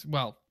the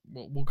Well,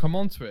 we'll come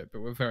on to it,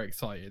 but we're very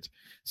excited.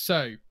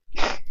 So,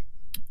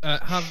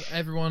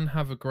 everyone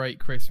have a great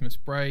Christmas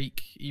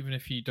break. Even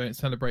if you don't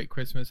celebrate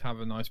Christmas, have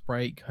a nice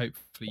break.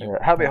 Hopefully,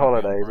 happy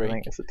holidays. I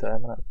think it's the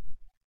term.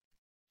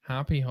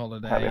 Happy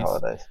holidays. Happy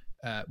holidays.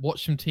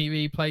 Watch some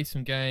TV, play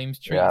some games,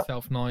 treat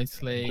yourself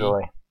nicely.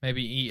 Enjoy.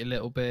 Maybe eat a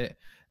little bit.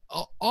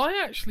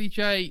 I actually,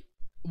 Jay,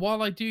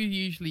 while I do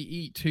usually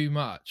eat too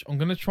much, I'm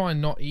going to try and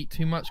not eat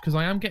too much because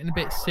I am getting a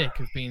bit sick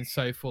of being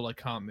so full I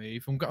can't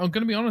move. I'm going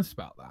to be honest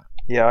about that.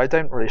 Yeah, I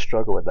don't really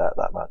struggle with that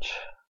much.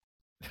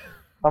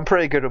 I'm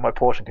pretty good with my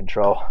portion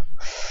control.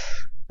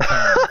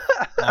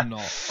 I'm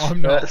not.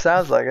 It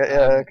sounds like it.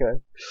 Yeah,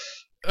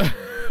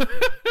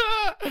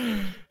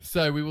 okay.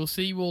 So we will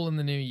see you all in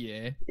the new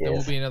year. Yes. There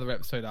will be another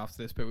episode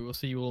after this, but we will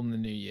see you all in the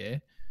new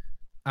year.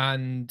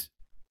 And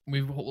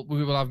we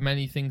will have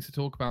many things to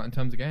talk about in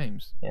terms of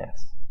games.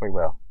 Yes, we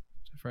will.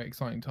 It's a very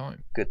exciting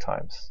time. Good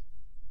times.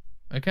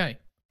 Okay.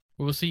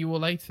 We will see you all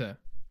later.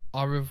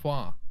 Au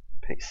revoir.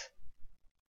 Peace.